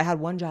feeling I had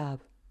one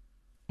job.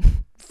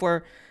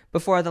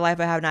 Before the life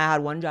I have now, I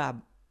had one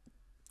job,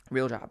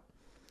 real job,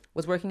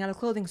 was working at a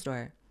clothing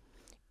store.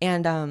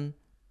 And,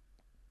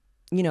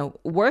 you know,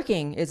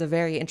 working is a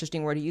very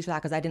interesting word to use for that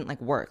because I didn't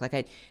like work. Like,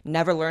 I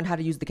never learned how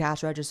to use the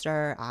cash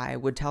register. I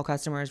would tell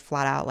customers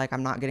flat out, like,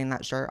 I'm not getting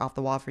that shirt off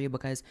the wall for you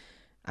because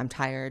I'm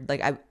tired.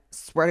 Like, I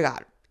swear to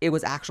God, it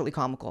was actually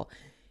comical.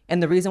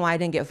 And the reason why I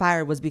didn't get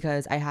fired was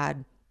because I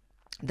had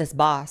this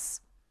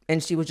boss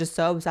and she was just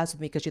so obsessed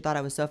with me because she thought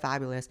I was so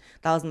fabulous.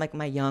 That was like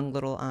my young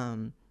little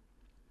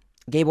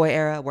gay boy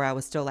era where I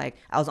was still like,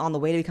 I was on the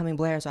way to becoming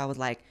Blaire. So I was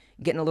like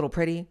getting a little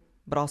pretty,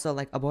 but also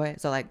like a boy.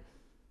 So like,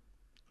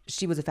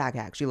 she was a fag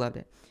hag. She loved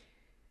it.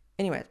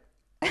 Anyway,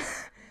 I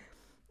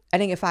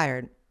didn't get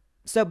fired.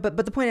 So, but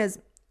the point is,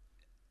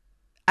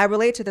 I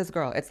relate to this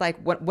girl. It's like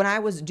when I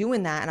was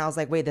doing that and I was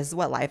like, wait, this is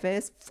what life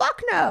is?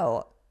 Fuck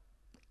no.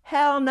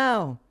 Hell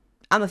no.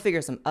 I'm gonna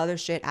figure some other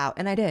shit out.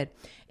 And I did.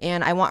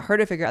 And I want her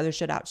to figure other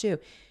shit out too.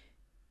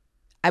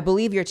 I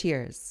believe your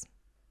tears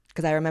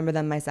because I remember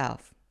them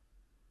myself.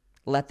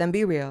 Let them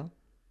be real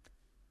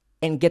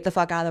and get the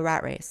fuck out of the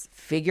rat race.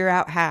 Figure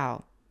out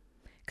how.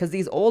 Because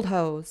these old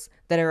hoes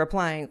that are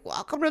replying,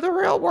 welcome to the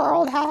real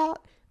world, how?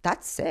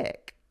 That's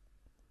sick.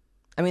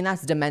 I mean,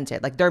 that's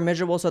demented. Like, they're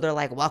miserable, so they're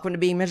like, welcome to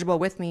being miserable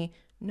with me.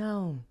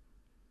 No.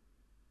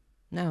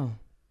 No.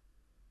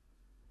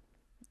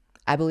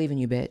 I believe in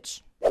you,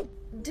 bitch.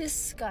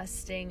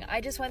 Disgusting.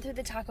 I just went through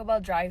the Taco Bell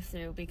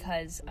drive-thru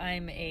because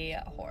I'm a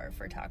whore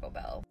for Taco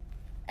Bell.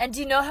 And do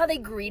you know how they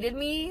greeted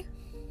me?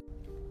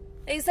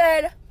 They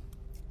said,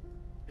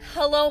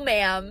 hello,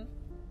 ma'am.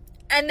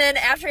 And then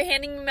after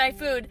handing me my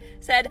food,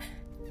 said,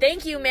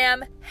 thank you,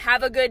 ma'am.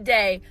 Have a good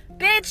day.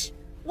 Bitch,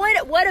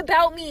 what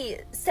about me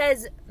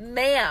says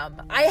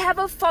ma'am? I have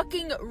a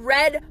fucking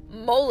red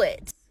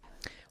mullet.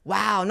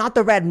 Wow, not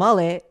the red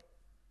mullet.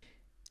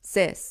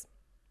 Sis.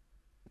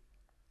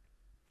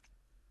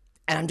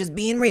 And I'm just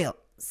being real.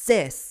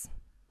 Sis.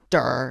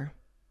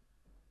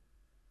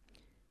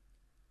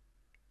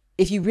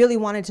 If you really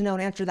wanted to know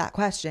and answer that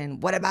question,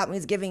 what about me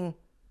is giving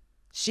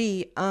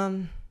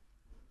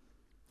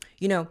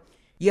you know,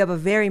 you have a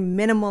very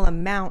minimal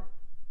amount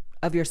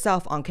of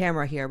yourself on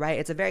camera here, right?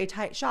 It's a very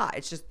tight shot.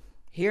 It's just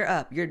here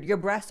up. Your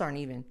breasts aren't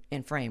even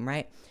in frame,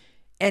 right?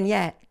 And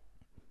yet,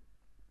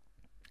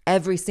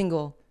 every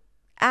single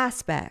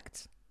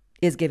aspect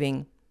is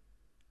giving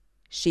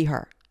she,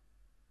 her.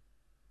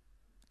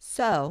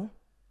 So,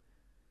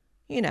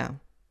 you know,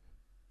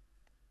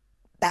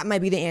 that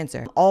might be the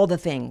answer. All the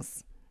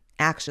things,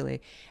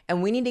 actually.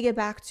 And we need to get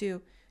back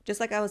to, just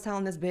like I was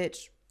telling this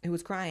bitch who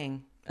was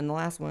crying in the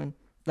last one,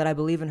 that I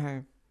believe in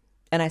her.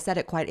 And I said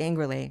it quite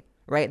angrily,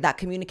 right? That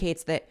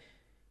communicates that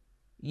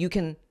you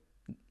can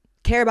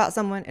care about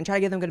someone and try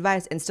to give them good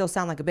advice and still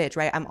sound like a bitch,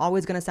 right? I'm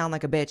always going to sound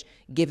like a bitch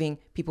giving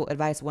people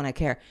advice when I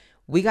care.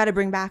 We got to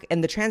bring back,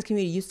 and the trans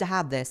community used to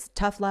have this,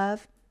 tough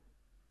love.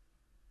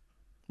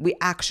 We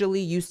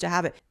actually used to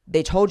have it.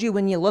 They told you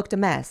when you looked a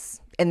mess,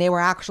 and they were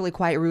actually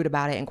quite rude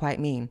about it and quite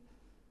mean.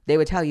 They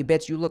would tell you,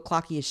 bitch, you look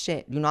clocky as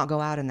shit. Do not go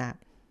out in that.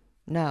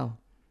 No.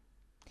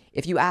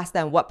 If you ask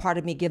them what part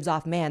of me gives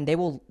off man, they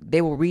will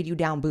read you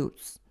down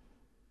boots.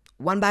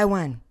 One by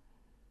one.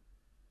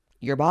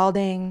 You're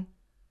balding.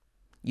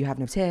 You have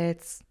no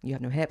tits. You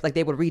have no hips. Like,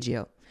 they would read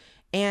you.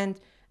 And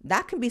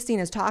that can be seen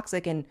as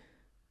toxic, and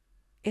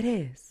it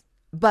is.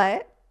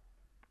 But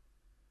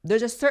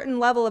there's a certain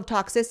level of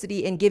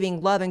toxicity in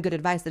giving love and good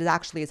advice that is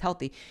actually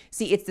healthy.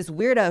 See, it's this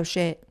weirdo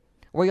shit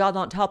where y'all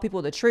don't tell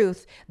people the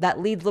truth that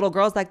leads little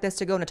girls like this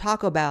to go into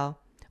Taco Bell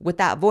with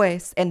that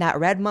voice and that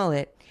red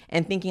mullet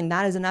and thinking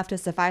that is enough to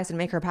suffice and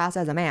make her pass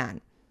as a man.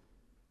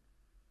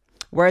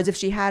 Whereas if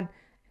she had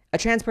a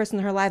trans person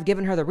in her life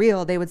giving her the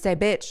real, they would say,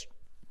 bitch,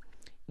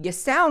 you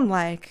sound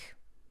like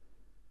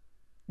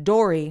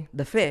Dory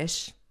the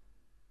fish.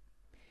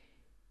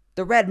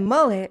 The red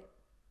mullet,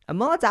 a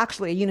mullet's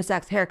actually a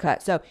unisex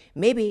haircut. So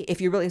maybe if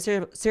you're really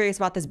serious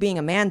about this being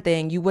a man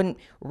thing, you wouldn't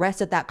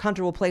rest at that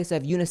comfortable place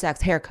of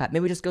unisex haircut.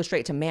 Maybe just go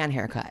straight to man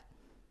haircut,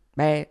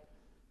 right?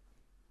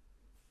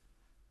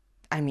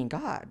 I mean,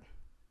 God.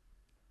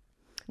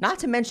 Not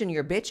to mention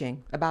you're bitching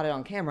about it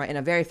on camera in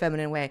a very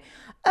feminine way.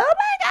 Oh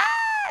my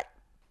God.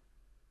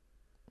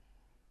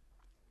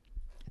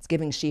 It's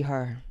giving she,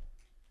 her.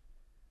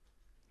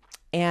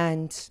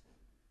 And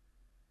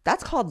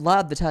that's called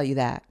love to tell you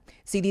that.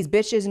 See, these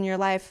bitches in your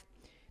life,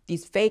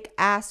 these fake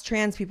ass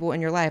trans people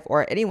in your life,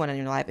 or anyone in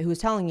your life who's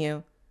telling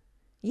you,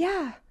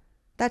 yeah,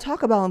 that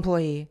Taco Bell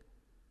employee,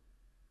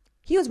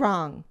 he was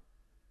wrong.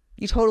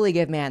 You totally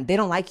give, man. They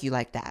don't like you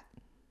like that.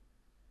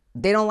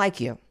 They don't like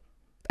you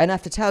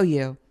enough to tell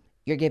you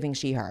you're giving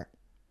she, her.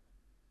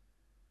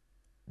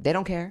 They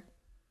don't care.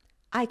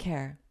 I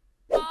care.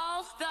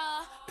 All the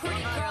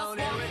pretty girls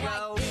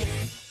want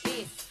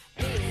this.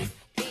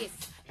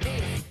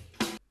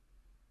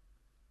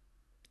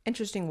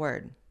 Interesting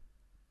word.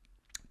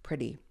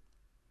 Pretty.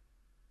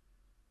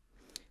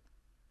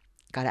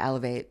 Gotta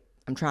elevate.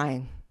 I'm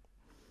trying.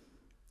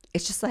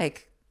 It's just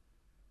like,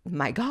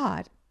 my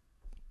God.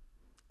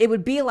 It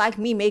would be like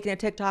me making a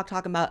TikTok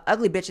talking about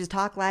ugly bitches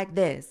talk like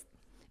this.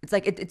 It's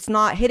like, it's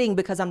not hitting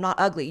because I'm not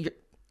ugly.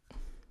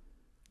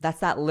 That's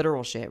that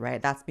literal shit,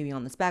 right? That's maybe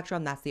on the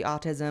spectrum. That's the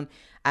autism.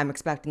 I'm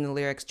expecting the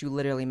lyrics to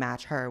literally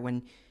match her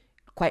when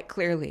quite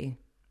clearly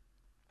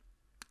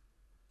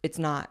it's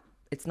not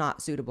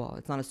suitable.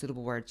 It's not a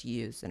suitable word to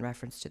use in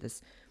reference to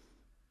this.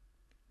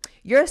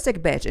 You're a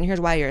sick bitch. And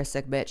here's why you're a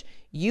sick bitch.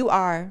 You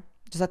are,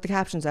 just like the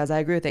caption says, I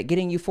agree with it,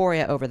 getting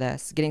euphoria over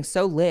this, getting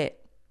so lit,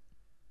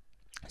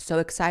 so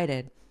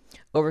excited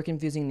over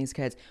confusing these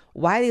kids.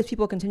 Why these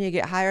people continue to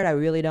get hired, I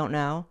really don't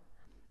know.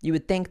 You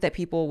would think that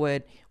people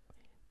would,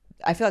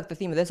 I feel like the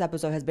theme of this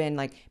episode has been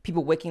like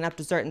people waking up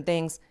to certain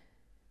things.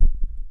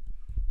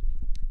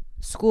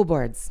 School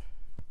boards.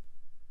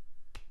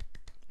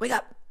 Wake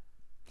up.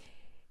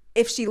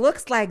 If she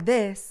looks like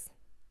this,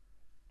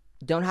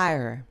 don't hire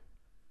her.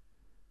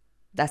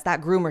 That's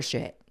that groomer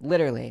shit,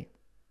 literally.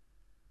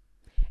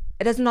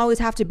 It doesn't always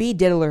have to be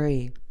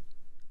diddlery.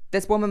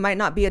 This woman might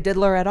not be a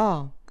diddler at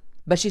all,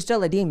 but she's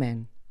still a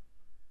demon.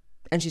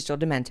 And she's still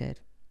demented.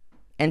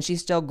 And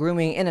she's still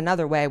grooming in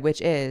another way,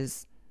 which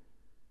is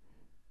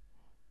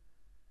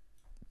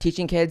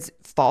teaching kids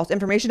false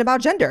information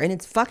about gender. And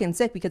it's fucking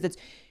sick because it's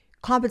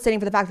compensating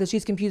for the fact that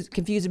she's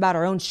confused about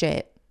her own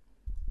shit.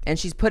 And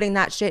she's putting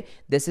that shit,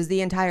 this is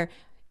the entire,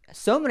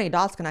 so many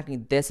dots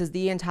connecting. This is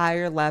the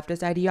entire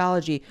leftist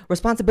ideology.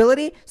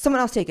 Responsibility, someone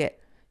else take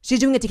it. She's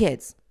doing it to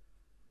kids.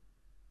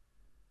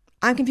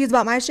 I'm confused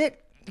about my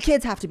shit.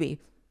 Kids have to be.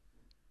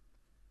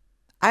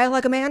 I look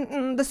like a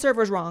man, the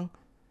server's wrong.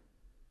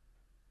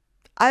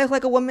 I look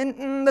like a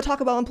woman, the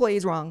Taco Bell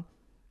employee's wrong.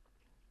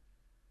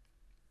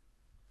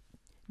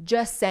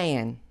 Just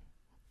saying.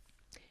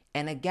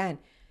 And again,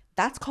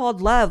 that's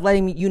called love,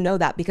 letting you know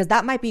that, because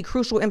that might be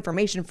crucial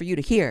information for you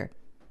to hear,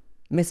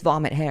 Miss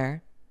Vomit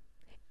Hair.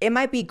 It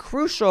might be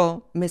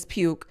crucial, Miss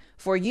Puke,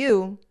 for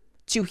you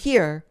to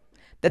hear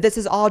that this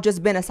has all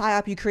just been a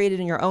psyop you created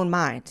in your own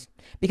mind,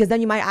 because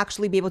then you might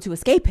actually be able to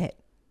escape it.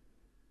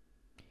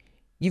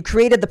 You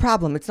created the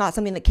problem. It's not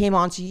something that came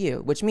onto you,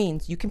 which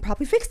means you can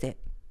probably fix it,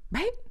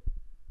 right?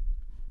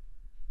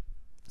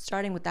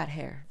 Starting with that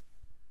hair.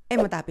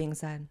 And with that being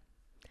said,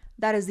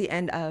 that is the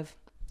end of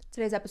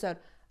today's episode.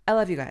 I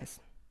love you guys.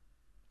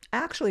 I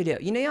actually do.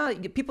 You know,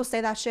 people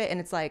say that shit and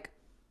it's like,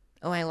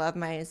 oh, I love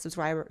my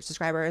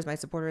subscribers, my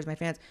supporters, my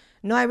fans.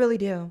 No, I really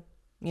do.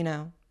 You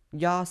know,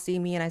 y'all see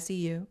me and I see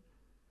you.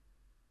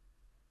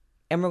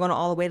 And we're going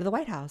all the way to the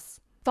White House.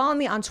 Follow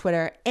me on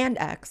Twitter and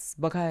X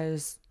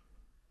because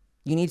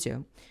you need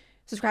to.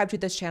 Subscribe to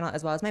this channel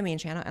as well as my main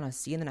channel, and I'll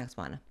see you in the next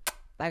one.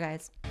 Bye,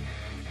 guys.